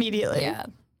punch. immediately. Yeah.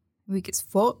 Weak as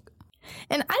fuck.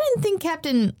 And I didn't think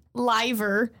Captain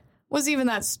Liver was even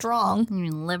that strong. You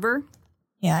mean liver?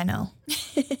 Yeah, I know.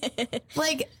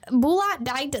 Like, Bulat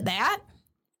died to that?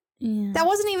 Yeah. That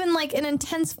wasn't even, like, an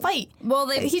intense fight. Well,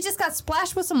 He just got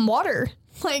splashed with some water.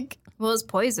 Like... Well, it was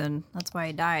poison. That's why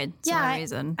he died. That's the only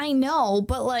reason. I know,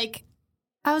 but, like,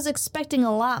 I was expecting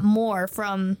a lot more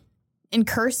from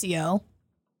Incurcio.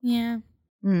 Yeah.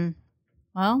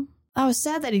 Well? I was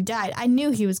sad that he died. I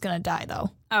knew he was going to die, though.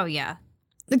 Oh, yeah.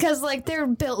 Because, like, they were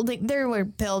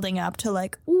building up to,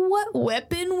 like, what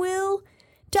weapon will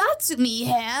Tatsumi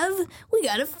have? We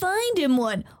gotta find him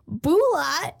one.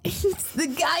 Bulat, the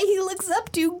guy he looks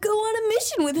up to, go on a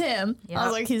mission with him. Yep. I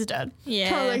was like, he's dead.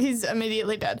 Yeah. I was like, he's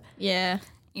immediately dead. Yeah.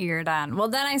 You're done. Well,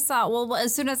 then I saw,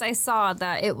 as soon as I saw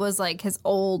that it was, like, his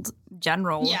old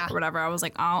general or whatever, I was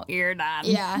like, oh, you're done.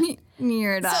 Yeah.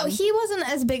 You're done. So he wasn't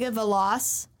as big of a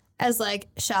loss as, like,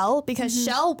 Shell, because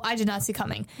Shell I did not see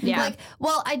coming. Yeah. Like,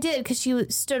 well, I did, because she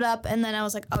stood up, and then I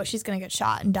was like, oh, she's gonna get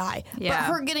shot and die. Yeah.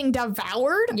 But her getting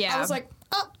devoured, Yeah. I was like,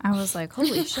 oh. I was like,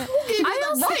 holy shit. I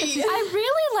I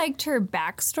really liked her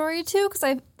backstory, too, because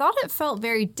I thought it felt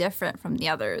very different from the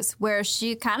others, where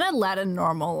she kind of led a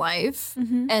normal life,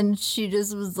 and she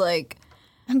just was like,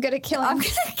 I'm gonna kill him. I'm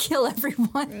gonna kill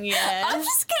everyone. Yeah. I'm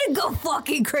just gonna go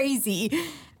fucking crazy.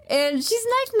 And she's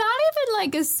like not even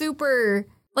like a super,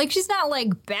 like she's not like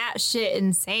batshit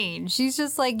insane. She's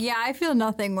just like, yeah, I feel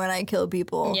nothing when I kill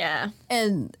people. Yeah.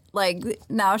 And like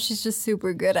now she's just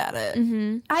super good at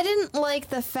it. I didn't like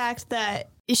the fact that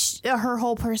her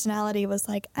whole personality was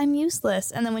like, I'm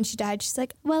useless. And then when she died, she's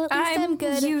like, well, at least I'm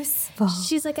good. Useful.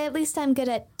 She's like, at least I'm good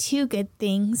at two good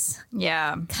things.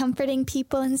 Yeah. Comforting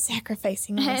people and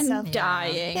sacrificing myself. And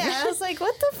dying. Yeah, I was like,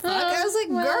 what the fuck? I was like,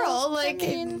 girl, like,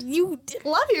 you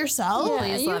love yourself. Yeah,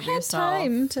 Please you love had yourself.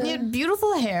 time to... You had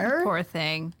beautiful hair. Poor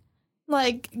thing.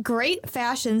 Like, great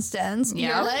fashion sense.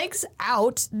 Yeah. Your legs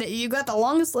out. You got the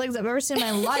longest legs I've ever seen in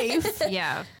my life.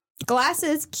 Yeah.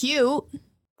 Glasses, cute.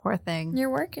 Poor thing.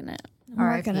 You're working it. I'm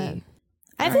working it.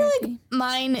 I feel like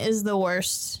mine is the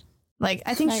worst. Like,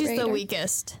 I think Knight she's the Rider.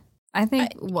 weakest. I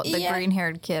think what the yeah.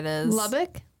 green-haired kid is.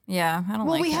 Lubbock? Yeah, I don't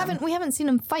Well, like we him. haven't seen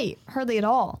him fight hardly at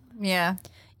all. Yeah.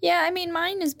 Yeah, I mean,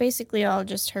 mine is basically all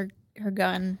just her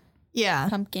gun, Yeah.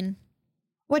 pumpkin.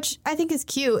 Which I think is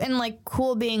cute and, like,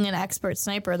 cool being an expert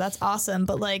sniper. That's awesome.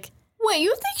 But, like, Wait,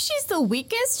 you think she's the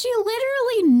weakest? She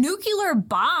literally nuclear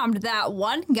bombed that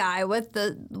one guy with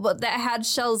that had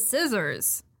Shell's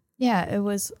scissors. yeah, it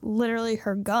was literally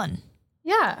her gun.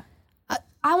 Yeah.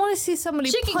 I want to see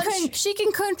somebody punch. She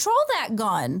can control that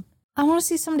gun. I want to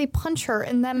see somebody punch her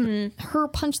and then her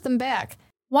punch them back.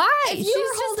 Why? If She's you're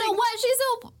just holding-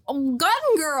 a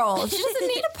gun girl. She doesn't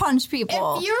need to punch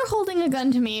people. If you're holding a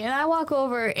gun to me and I walk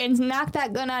over and knock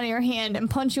that gun out of your hand and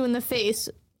punch you in the face,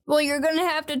 Well, you're going to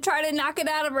have to try to knock it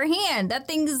out of her hand. That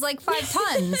thing is like 5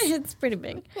 tons. It's pretty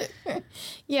big.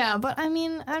 yeah, but I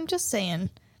mean, I'm just saying.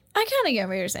 I kind of get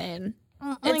what you're saying.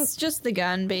 It's just the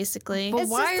gun, basically. But It's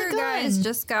just wire the guys gun.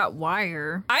 just got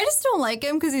wire. I just don't like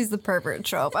him because he's the pervert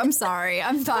trope. I'm sorry.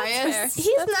 I'm biased.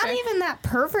 He's That's not fair. even that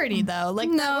perverty, though. Like,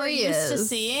 No, that we're he used to is.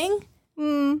 seeing.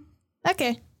 Mm.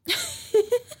 Okay.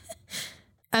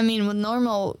 I mean, with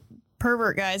normal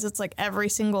pervert guys, it's like every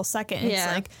single second. It's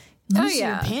Yeah. like, loosen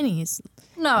yeah. your panties.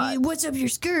 No, What's up your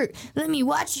skirt? Let me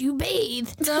watch you bathe.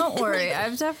 don't worry.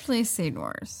 I've definitely seen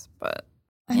worse, but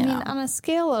I mean, on a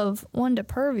scale of 1 to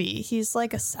pervy, he's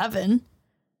like a 7.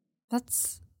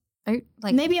 that's like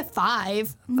Maybe a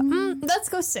 5. Let's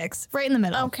go 6. Right in the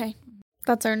middle. Okay.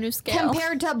 That's our new scale.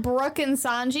 Compared to Brooke and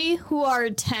Sanji, who are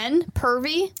 10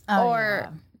 pervy. or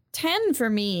 10 for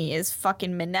me is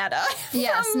fucking Mineta.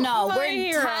 Yes, no, My we're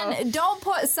hero. 10. Don't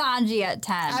put Sanji at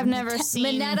 10. I've never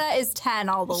seen- Mineta is 10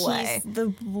 all the way. He's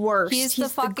the worst. He's the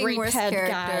fucking grape worst head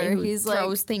character. guy who He's like-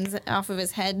 throws things off of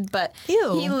his head, but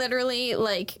Ew. he literally,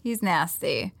 like, He's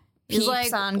nasty. peeps He's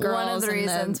like on girls. one of the and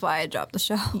reasons why I dropped the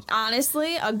show.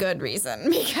 honestly, a good reason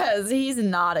because he's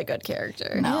not a good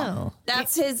character. No.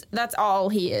 That's all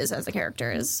he is as a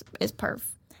character is perf.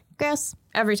 Gross.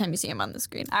 Every time you see him on the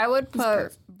screen. I would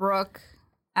put Brooke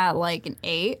at like an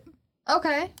 8.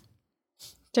 Okay.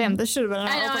 Damn, this should have been an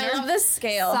I know, opener. I love this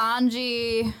scale.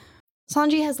 Sanji.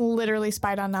 Sanji has literally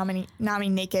spied on Nami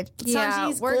naked. Yeah,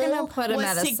 Sanji's we're goal gonna put him was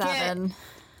at a to 7.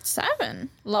 7?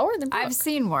 Lower than Brooke. I've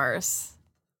seen worse.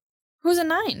 Who's a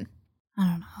 9?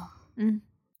 I don't know.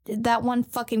 That one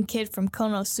fucking kid from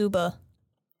Konosuba.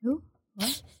 Who?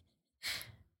 What?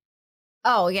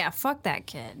 Oh yeah, fuck that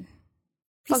kid.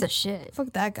 Piece of shit.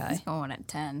 Fuck that guy. He's going at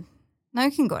 10. No,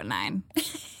 he can go at 9.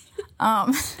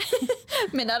 I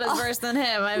mean, not as worse than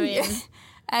him. I mean,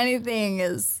 anything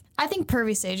is. I think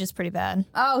Pervy Sage is pretty bad.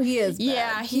 Oh, he is. Bad.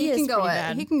 Yeah, he can is go pretty at.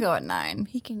 bad. He can go at 9.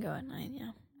 he can go at 9,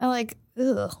 yeah. I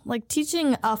like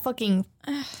teaching a fucking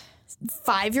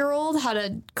 5-year-old how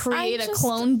to create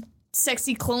a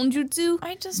sexy clone jutsu.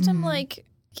 I just am like,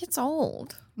 gets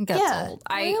old. Gets Yeah. old.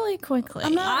 Really quickly.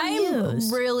 I'm not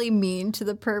amused. really mean to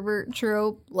the pervert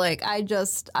trope. Like I'm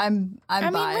I mean,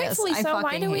 biased. rightfully I so. fucking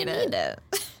Why do we hate need it?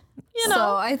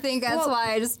 So I think that's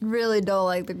why I just really don't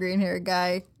like the green hair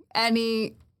guy.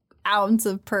 Any ounce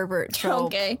of pervert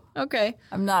trope, Okay.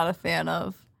 I'm not a fan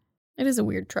of. It is a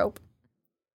weird trope.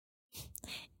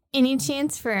 Any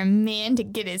chance for a man to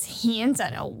get his hands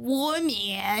on a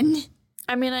woman?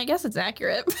 I mean, I guess it's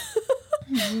accurate.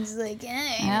 He's like,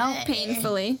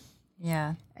 Painfully.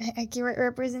 Yeah. accurate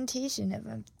representation of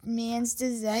a man's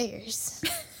desires.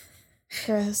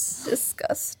 Gross.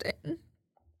 Disgusting.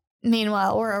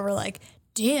 Meanwhile, we're over like,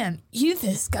 damn,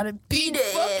 Edith's got a big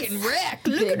fucking rack.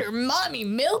 Look at her mommy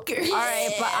milker. All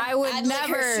right, but I would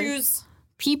never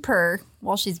peep her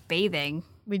while she's bathing.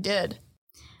 We did.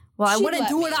 Well, I She'd wouldn't let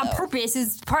do me, it on though. purpose.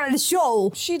 It's part of the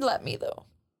show. She'd let me, though.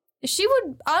 She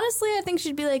would, honestly, I think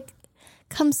she'd be like,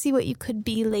 come see what you could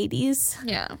be, ladies.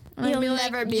 Yeah. You'll I'd be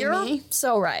never be You're me.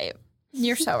 so right.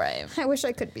 You're so right. I wish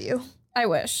I could be you. I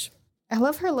wish. I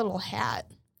love her little hat.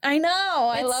 I know.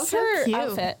 I It's love so her cute.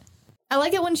 outfit. I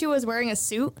like it when she was wearing a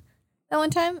suit that one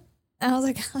time. And I was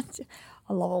like,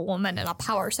 I love a woman in a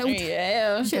power suit.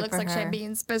 Yeah. She Good looks for like her.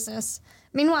 Shabine's business.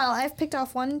 Meanwhile, I've picked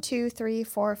off 1, 2, 3,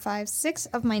 4, 5, 6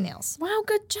 of my nails. Wow,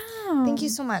 good job. Thank you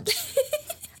so much.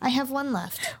 I have 1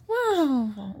 left.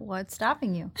 Wow. What's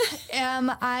stopping you?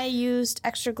 I used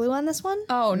extra glue on this one.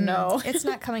 Oh, no. It's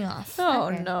not coming off. Oh,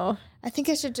 Okay. no. I think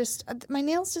I should just, my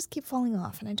nails just keep falling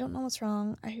off and I don't know what's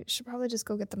wrong. I should probably just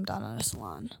go get them done at a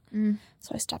salon.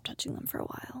 So I stopped touching them for a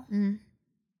while.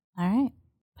 All right.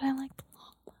 But I like the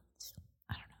long ones.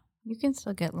 I don't know. You can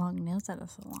still get long nails at a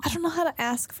salon. I don't know how to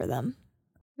ask for them.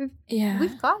 Yeah.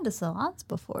 We've gone to salons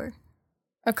before.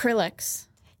 Acrylics.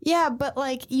 Yeah, but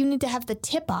like you need to have the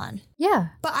tip on. Yeah.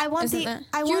 But I want Isn't that-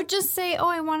 I You want just say, oh,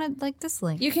 I wanted like this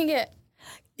link. You can get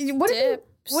would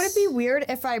dips. would it be weird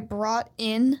if I brought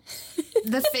in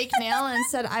the fake nail and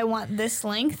said I want this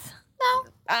length?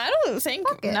 No. I don't think.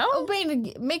 No. Oh,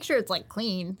 wait, make sure it's like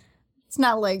clean. It's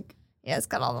not like. Yeah, it's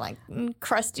got all like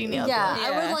crusty nails. Yeah, on it.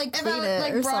 I would like If clean I it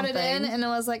like or brought something. it in and it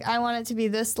was like I want it to be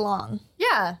this long.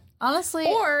 Yeah. Honestly.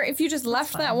 Or if you just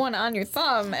left that one on your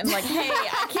thumb and like, hey,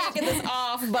 I can't get this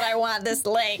off, but I want this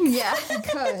length. yeah.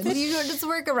 Could. You could just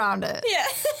work around it. Yeah.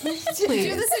 Do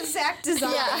this exact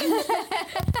design.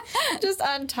 Yeah. Just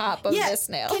on top of this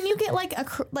nail. Can you get like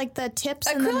like the tips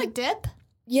and then the dip?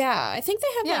 Yeah, I think they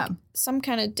have Yeah. like some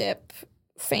kind of dip,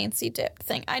 fancy dip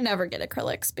thing. I never get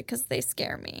acrylics because they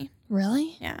scare me.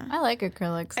 Really? Yeah. I like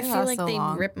acrylics. I They feel last like so they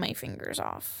long. rip my fingers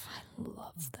off.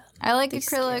 Love them. I like They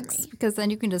scare acrylics me. because then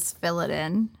you can just fill it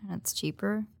in and it's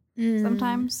cheaper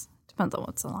sometimes. Depends on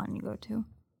what salon you go to.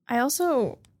 I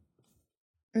also,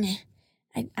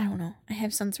 I don't know. I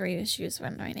have sensory issues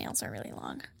when my nails are really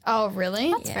long. Oh,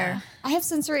 really? That's fair. I have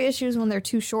sensory issues when they're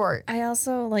too short. I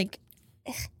also like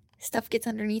stuff gets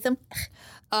underneath them.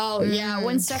 Oh, yeah.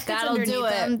 When stuff gets That'll do underneath it.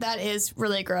 them, that is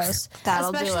really gross.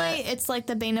 That'll do Especially, it. it's like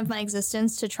the bane of my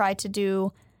existence to try to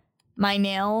do my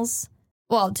nails.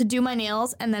 Well, to do my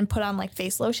nails and then put on like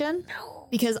face lotion. No.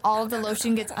 Because all of the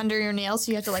lotion gets under your nails,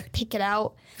 so you have to like pick it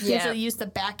out. You have to use the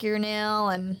back of your nail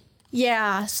and...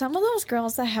 Yeah, some of those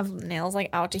girls that have nails like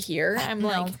out to here, I'm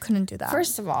like, couldn't do that.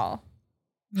 first of all,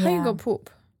 how you go poop?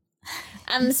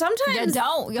 And sometimes You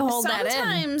don't. You hold that in.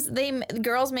 sometimes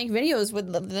girls make videos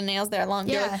with the nails that are long.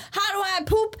 They're Yeah. like, how do I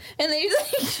poop? And they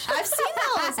like, I've seen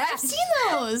those. I've seen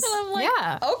those. And I'm like,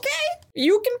 Yeah. okay,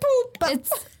 you can poop. But,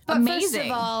 It's But amazing. first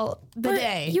of all,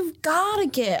 bidet. you've got to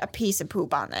get a piece of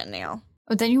poop on that nail.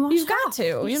 But then you wash You've it got off. to.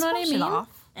 You just know what I wash it mean? off.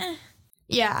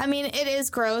 Yeah, I mean, it is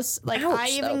gross. Like, Ouch, I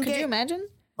even though. Could get... you imagine?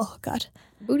 Oh God.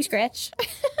 Booty scratch.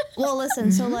 Well,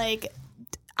 listen. So like,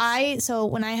 so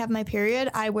when I have my period,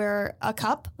 I wear a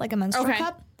cup, like a menstrual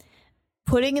cup.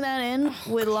 Putting that in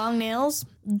with long nails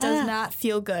does not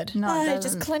feel good. No, I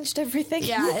just clenched everything.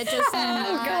 Yeah, it just.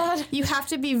 Oh God. You have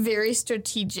to be very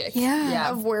strategic. Yeah.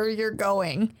 Of where you're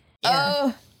going.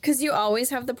 Oh, because you always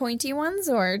have the pointy ones,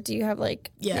 or do you have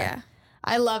like? Yeah.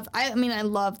 I love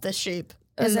the shape.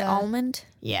 Is it the- almond?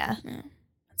 Yeah.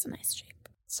 That's a nice shape.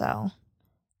 So,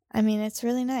 I mean, it's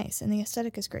really nice and the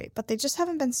aesthetic is great, but they just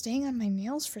haven't been staying on my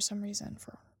nails for some reason.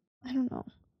 I don't know.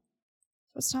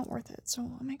 So it's not worth it. So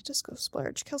I might just go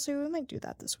splurge. Kelsey, we might do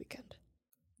that this weekend.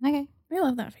 Okay. We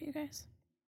love that for you guys.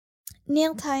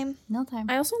 Nail time. No time.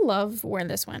 I also love where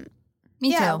this went.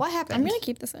 Me Yeah, too. what happened? I'm gonna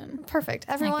keep this in. Perfect.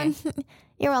 Everyone,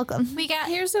 you're welcome. We got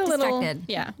Here's a little. distracted.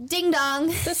 Yeah. Ding dong.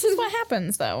 This is what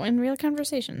happens though in real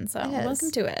conversation. So It is.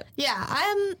 welcome to it. Yeah,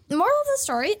 moral of the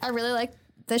story, I really like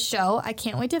this show. I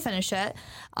can't wait to finish it.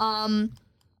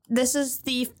 This is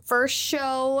the first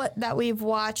show that we've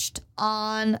watched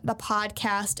on the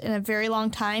podcast in a very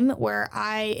long time where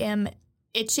I am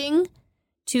itching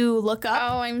to look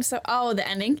up the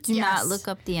ending. Do not look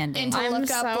up the ending. and to I'm look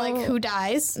up so- like who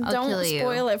dies. I'll Don't kill you.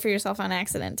 spoil it for yourself on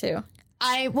accident too.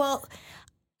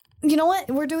 You know what?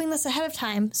 We're doing this ahead of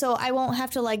time, so I won't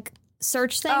have to like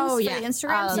search things Oh, for yeah. the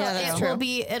Instagram. Oh, So yeah, that's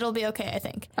it'll be okay, I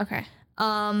think. Okay.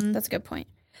 That's a good point.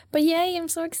 But yay, I'm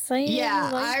so excited.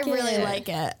 Yeah, I I really like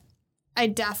it. I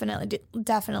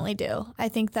definitely do. I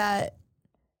think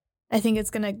it's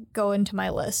gonna go into my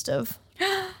list of.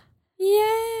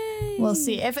 Yay. We'll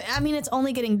see. It's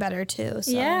only getting better too.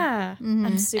 So Yeah.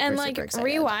 I'm super And like super excited.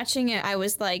 rewatching it, I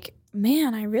was like,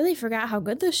 man, I really forgot how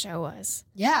good this show was.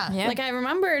 Yeah. Yeah. Like I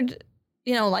remembered,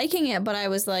 liking it, but I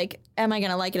was like, am I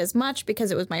gonna like it as much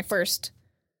because it was my first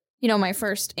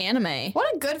anime.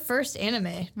 What a good first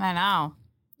anime. I know.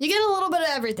 You get a little bit of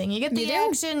everything. You get the You do.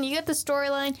 action. You get the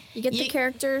storyline. You get the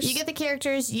characters. You get the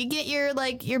characters. You get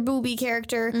your booby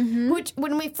character. Mm-hmm. Which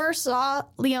when we first saw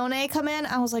Leone come in,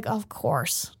 I was like, of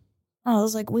course. I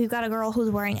was like, we've got a girl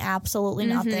who's wearing absolutely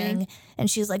nothing, and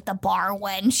she's like the bar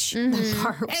wench. And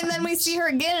then we see her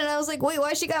again, and I was like, wait,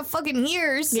 why she got fucking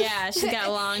ears? Yeah, she got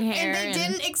long hair. And they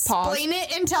didn't paws. explain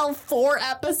it until 4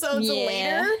 episodes Yeah.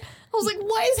 later. I was like,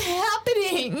 what is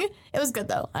happening? It was good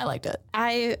though. I liked it.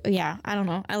 I don't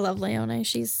know. I love Leone.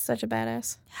 She's such a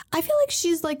badass. I feel like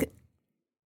she's like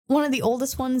one of the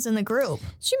oldest ones in the group.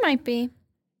 She might be.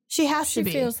 She has She to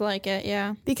be. feels like it,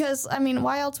 yeah. Because,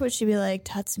 why else would she be like,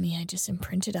 Tatsumi, I just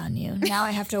imprinted on you. Now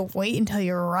I have to wait until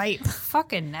you're ripe.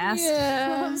 Fucking nasty.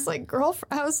 I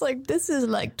was like, this is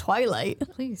like Twilight.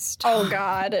 Please stop. Oh,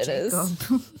 God, it is.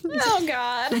 Oh,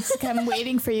 God. It's like, I'm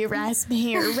waiting for you,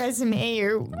 Raspberry or Resume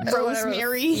or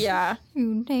Rosemary. Yeah.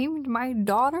 You named my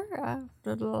daughter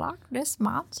after the Loch Ness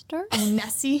Monster?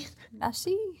 Nessie.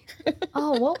 Nessie?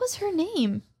 Oh, what was her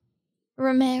name?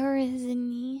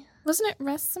 Ramirezini. Wasn't it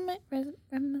Resume?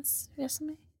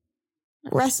 Resume?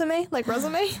 Resume? Like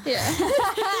resume?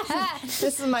 Yeah.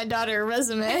 This is my daughter,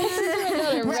 Resume.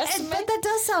 Resume? But that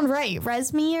does sound right.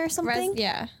 Resme or something?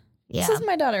 Yeah. Yeah. This is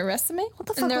my daughter, Resume. What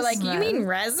the fuck And they're was like, that? you mean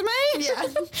resume? Yeah.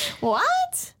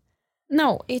 What?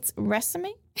 No, it's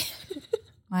resume.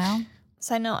 Well,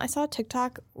 So I saw a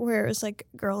TikTok where it was like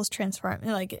girls transform.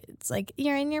 Like it's like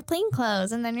you're in your plain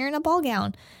clothes and then you're in a ball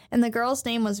gown. And the girl's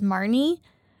name was Marnie,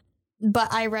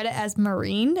 but I read it as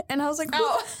Marine. And I was like, who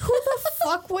the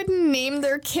fuck would name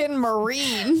their kid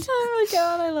Marine? Oh my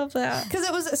God, I love that. Because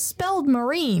it was spelled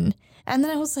Marine. And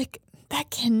then I was like, that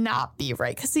cannot be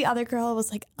right. Because the other girl was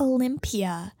like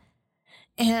Olympia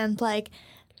and like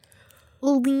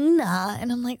Lena.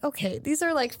 And I'm like, okay, these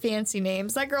are like fancy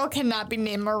names. That girl cannot be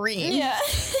named Marine. Yeah.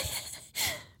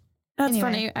 That's Anyway.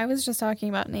 funny. I was just talking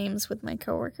about names with my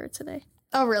coworker today.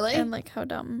 Oh, really? And like how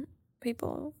dumb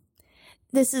people.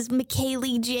 This is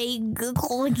McKaylee J.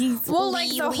 Well, like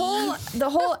the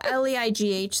whole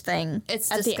LEIGH thing.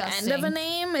 It's at disgusting. the end of a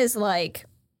name is like,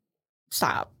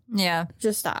 stop, yeah.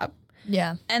 just stop.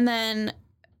 Yeah. And then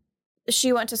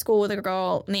she went to school with a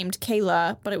girl named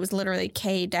Kayla, but it was literally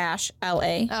K-LA.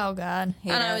 Oh, God.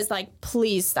 Hate And I it. was like,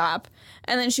 please stop.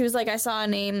 And then she was like, I saw a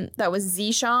name that was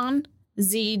Z-Sean,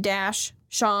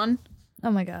 Z-Sean.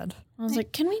 Oh, my God. I was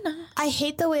like, can we not? I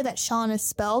hate the way that Sean is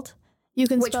spelled. You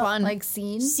can Which spell one? Like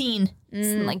scene? Scene.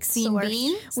 Like scene worst.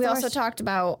 bean? We also talked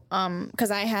about,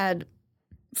 because I had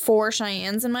 4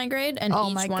 Cheyennes in my grade, and Oh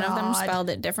each my one of them God. spelled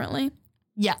it differently.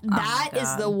 Yeah, that is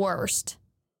God. the worst.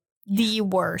 The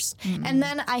worst. And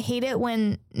then I hate it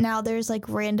when now there's like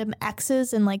random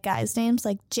X's in like guys' names,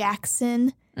 like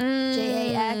Jackson,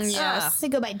 Jax. Yes. They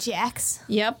go by Jax.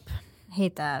 Yep.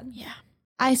 Hate that. Yeah.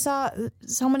 I saw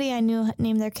somebody I knew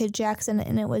named their kid Jackson,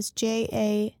 and it was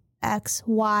Jaxyin.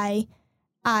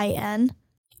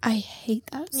 I hate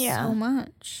that so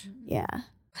much. Yeah.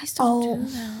 Please don't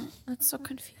do that. That's so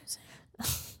confusing.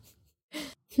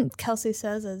 Kelsey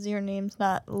says, as your name's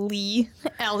not Lee,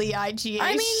 Leigh. I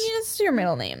mean, it's your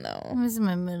middle name, though. What's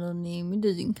my middle name? It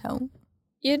doesn't count.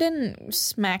 You didn't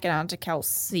smack it onto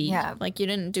Kelsey. Yeah. Like, you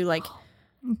didn't do, like,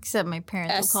 Except my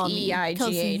parents will call me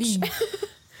Kelsey Seigh. Lee.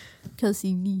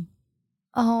 Kelsey Lee.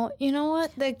 Oh, you know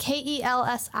what? The Kelsi.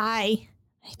 I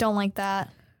don't like that.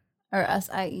 Or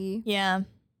SIE. Yeah.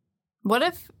 What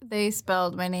if they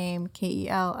spelled my name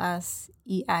KELSEIGH?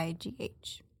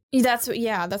 That's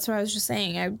what I was just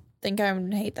saying. I think I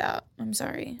would hate that. I'm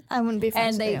sorry. I wouldn't be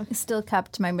friends And with they still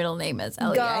kept my middle name as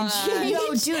LEIGH.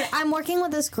 Yo, dude, I'm working with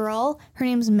this girl. Her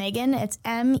name's Megan. It's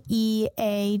MEAGYHN.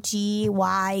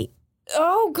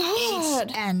 Oh,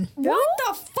 God. What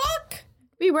the fuck?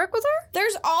 We work with her?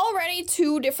 There's already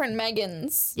 2 different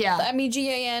Megans. Yeah. The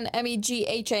MEGAN,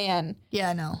 MEGHAN. Yeah,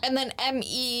 I know. And then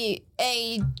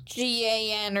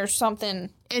MEAGAN or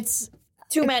something. It's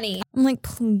Too many. I'm like,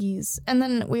 please. And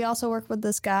then we also work with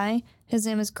this guy. His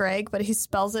name is Greg, but he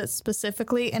spells it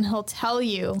specifically, and he'll tell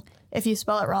you if you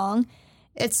spell it wrong.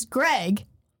 It's Greg,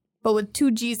 but with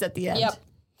 2 G's at the end. Yep.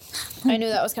 I knew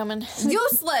that was coming.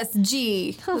 Useless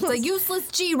G. It's a useless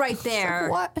G right there.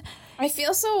 What? I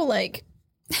feel so like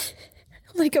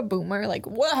a boomer. Like,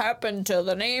 what happened to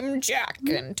the name Jack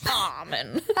and Tom?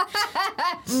 And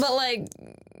but like,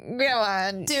 go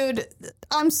on, Dude,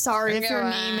 I'm sorry if your Go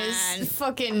name on. is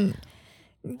fucking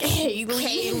Kaylee.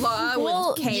 Kayla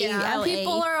Well, with K-L-A.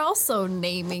 people are also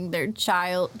naming their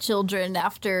children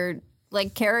after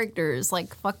like characters,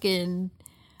 like fucking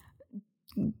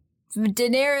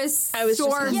Daenerys. I was just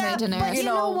gonna Storm, say Daenerys. But you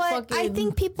know what? I fucking-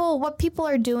 think what people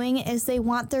are doing is they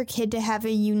want their kid to have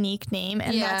a unique name,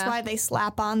 and that's Yeah. why they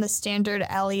slap on the standard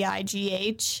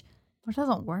LEIGH. It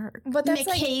doesn't work. But that's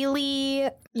like,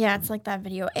 McKaylee. yeah, it's like that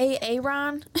video.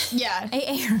 Aaron. Yeah.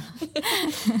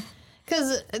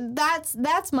 Because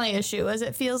that's my issue, is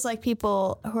it feels like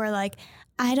people who are like,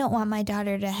 I don't want my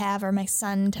daughter to have, or my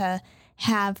son to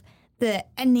have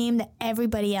a name that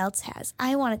everybody else has.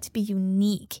 I want it to be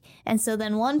unique. And so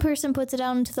then one person puts it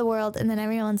out into the world, and then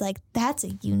everyone's like, that's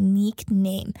a unique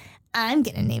name. I'm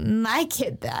going to name my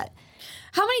kid that.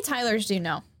 How many Tylers do you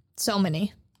know? So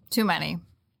many. Too many.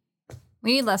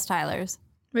 We need less Tylers.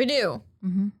 We do.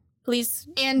 Mm-hmm. Please.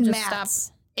 And Just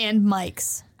Matt's. And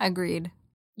Mike's. Agreed.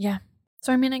 Yeah.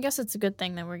 So, I mean, I guess it's a good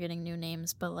thing that we're getting new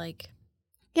names, but like.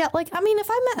 Yeah, like, I mean, if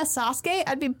I met a Sasuke,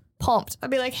 I'd be pumped.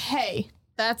 I'd be like, hey.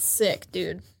 That's sick,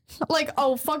 dude. Like,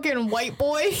 oh, fucking white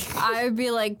boy. I would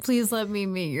be like, please let me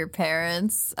meet your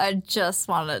parents. I just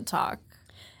want to talk.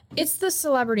 It's the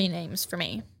celebrity names for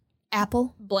me.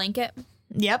 Apple. Blanket.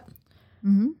 Yep.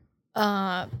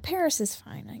 Paris is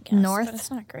fine, I guess. North. But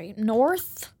it's not great.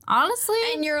 North. Honestly,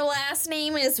 And your last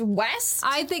name is West?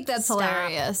 I think that's Stop.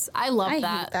 hilarious. I love I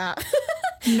that. hate that.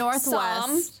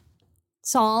 Northwest.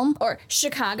 Psalm. Or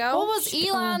Chicago. What was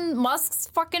Elon Musk's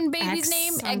fucking baby's X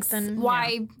name? something,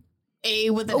 XY. A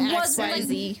with an X. Was like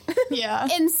XYZ. Yeah.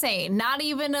 insane. Not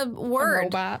even a word.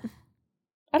 Robot.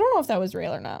 I don't know if that was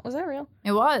real or not. Was that real?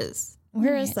 It was.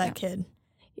 Where is that kid?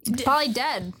 Probably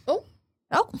dead. Oh.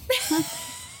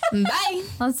 Bye.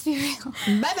 Let's be real.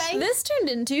 Bye-bye. This turned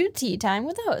into Tea Time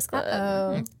with the Host Club.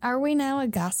 Oh. Are we now a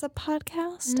gossip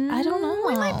podcast? I don't know.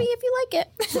 We might be if you like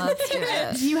it. Let's do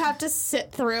it. You have to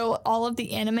sit through all of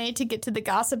the anime to get to the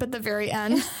gossip at the very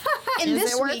end. And Is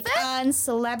this it worth week on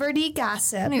Celebrity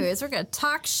Gossip, Anyways, we're going to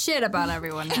talk shit about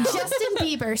everyone now. Justin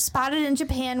Bieber spotted in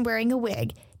Japan wearing a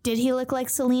wig. Did he look like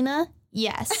Selena?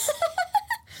 Yes.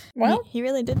 Well, he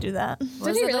really did do that.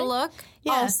 Was he it a really? look?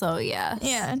 Yeah. Also, yes.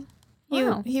 Yeah.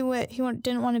 Wow. He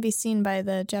didn't want to be seen by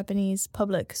the Japanese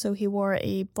public, so he wore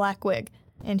a black wig,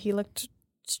 and he looked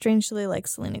strangely like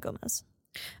Selena Gomez.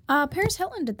 Paris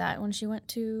Hilton did that when she went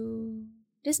to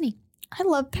Disney. I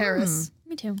love Paris.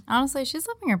 Me too. Honestly, she's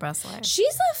living her best life.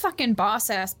 She's a fucking boss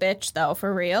ass bitch, though,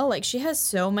 for real. Like, she has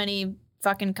so many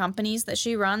fucking companies that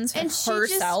she runs for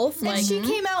herself. And she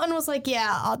came out and was like,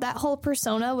 yeah, that whole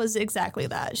persona was exactly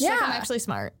that. She's like, Yeah. I'm actually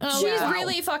smart. And I was she's like, wow.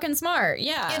 really fucking smart.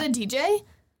 Yeah. And a DJ?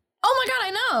 Oh my god,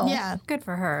 I know. Yeah. Good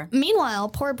for her. Meanwhile,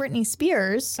 poor Britney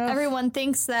Spears, everyone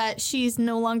thinks that she's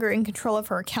no longer in control of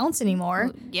her accounts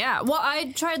anymore. Yeah. Well,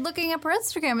 I tried looking up her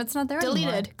Instagram. It's not there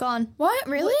anymore. Deleted. Gone. What?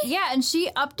 Really? Yeah, and she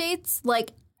updates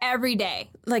like every day.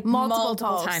 Like multiple multiple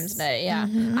posts. times a day. Yeah.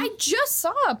 I just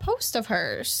saw a post of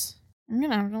hers. I'm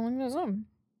gonna have to look this up.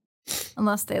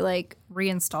 Unless they like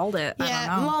reinstalled it. I Yeah.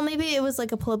 don't know. Well, maybe it was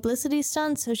like a publicity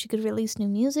stunt so she could release new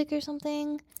music or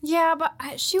something. Yeah, but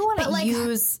she wouldn't But, like,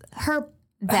 use. Her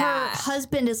her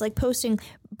husband is like posting,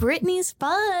 Brittany's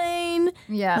fine.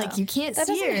 Yeah. Like you can't That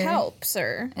see doesn't her. help,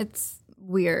 sir. It's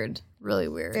weird. Really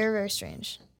weird. Very, very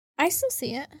strange. I still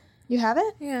see it. You have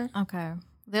it? Yeah. Okay.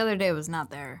 The other day was not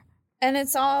there. And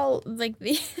it's all like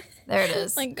the There it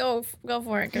is. like go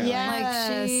for it, girl.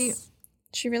 Yes. Like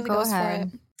She really Go goes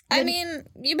ahead. for it. I mean,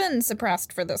 you've been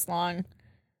suppressed for this long.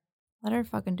 let her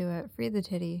fucking do it. Free the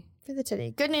titty. For the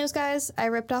titty. Good news, guys. I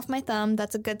ripped off my thumb.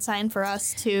 That's a good sign for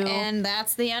us to. And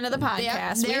that's the end of the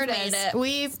podcast. There We've it made is. it.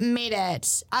 We've made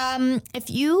it. If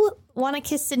you want to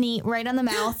kiss Sydney right on the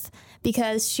mouth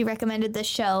because she recommended this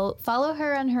show, follow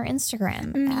her on her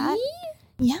Instagram at.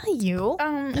 Yeah, you.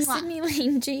 Sydney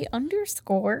Lane G _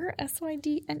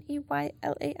 SYDNEYLAINEJ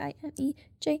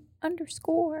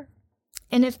 _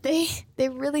 And if they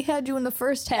really had you in the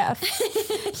first half,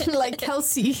 like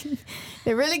Kelsey,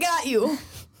 they really got you.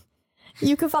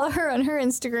 You can follow her on her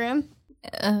Instagram.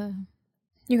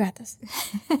 You got this.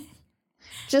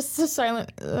 Just the silent.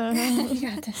 You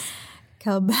got this.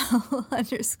 Cowbell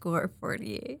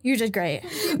 _48. You did great.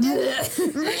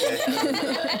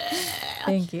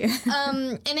 Thank you.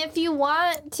 And if you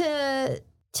want to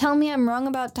tell me I'm wrong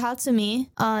about Tatsumi,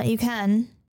 you can.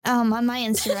 On my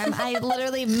Instagram, I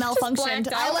literally malfunctioned.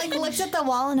 blacked I out. looked at the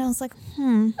wall and I was like, how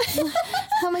am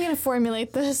I going to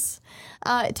formulate this?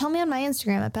 Tell me on my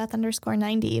Instagram at Beth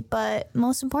 _90. But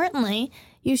most importantly,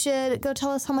 you should go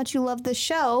tell us how much you love the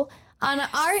show on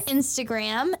our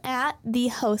Instagram at the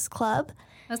Host Club.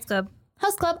 That's good.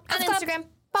 Host Club on Instagram.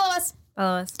 Follow us.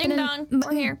 Follow us. Ding dong.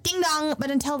 We're here. Ding dong.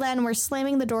 But until then, we're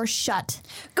slamming the door shut.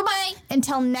 Goodbye.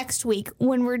 Until next week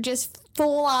when we're just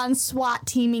full on SWAT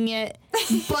teaming it,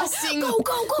 busting. Go.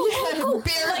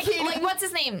 Barricading. Like, what's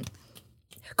his name?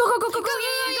 Go.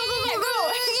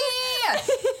 Yeah.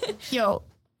 Yo,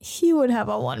 he would have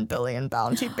a 1 billion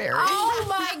bounty buried. Oh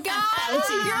my God.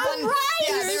 You're right.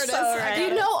 Yeah, there it is. so right.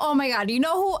 You know, oh my God. You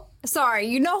know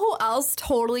who else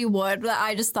totally would that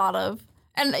I just thought of?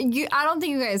 And I don't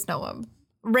think you guys know him.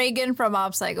 Reagan from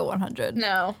Mob Psycho 100.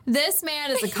 No. This man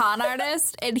is a con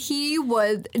artist, and he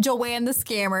would Joanne the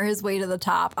Scammer his way to the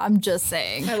top. I'm just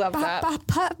saying. I love that.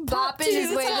 Bopping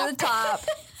his way to the top.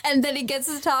 And then he gets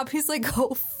to the top. He's like,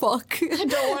 oh, fuck. I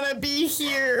don't want to be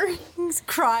here. He's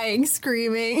crying,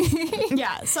 screaming.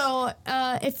 Yeah, so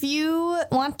if you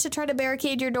want to try to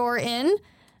barricade your door in,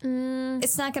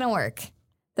 it's not going to work.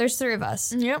 There's 3 of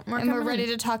us. Yep, we're ready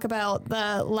to talk about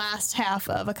the last half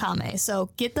of Akame. So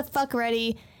get the fuck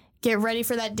ready. Get ready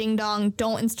for that ding dong.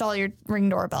 Don't install your Ring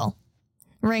doorbell.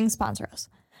 Ring, sponsor us.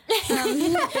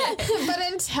 But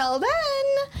until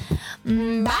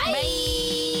then, bye.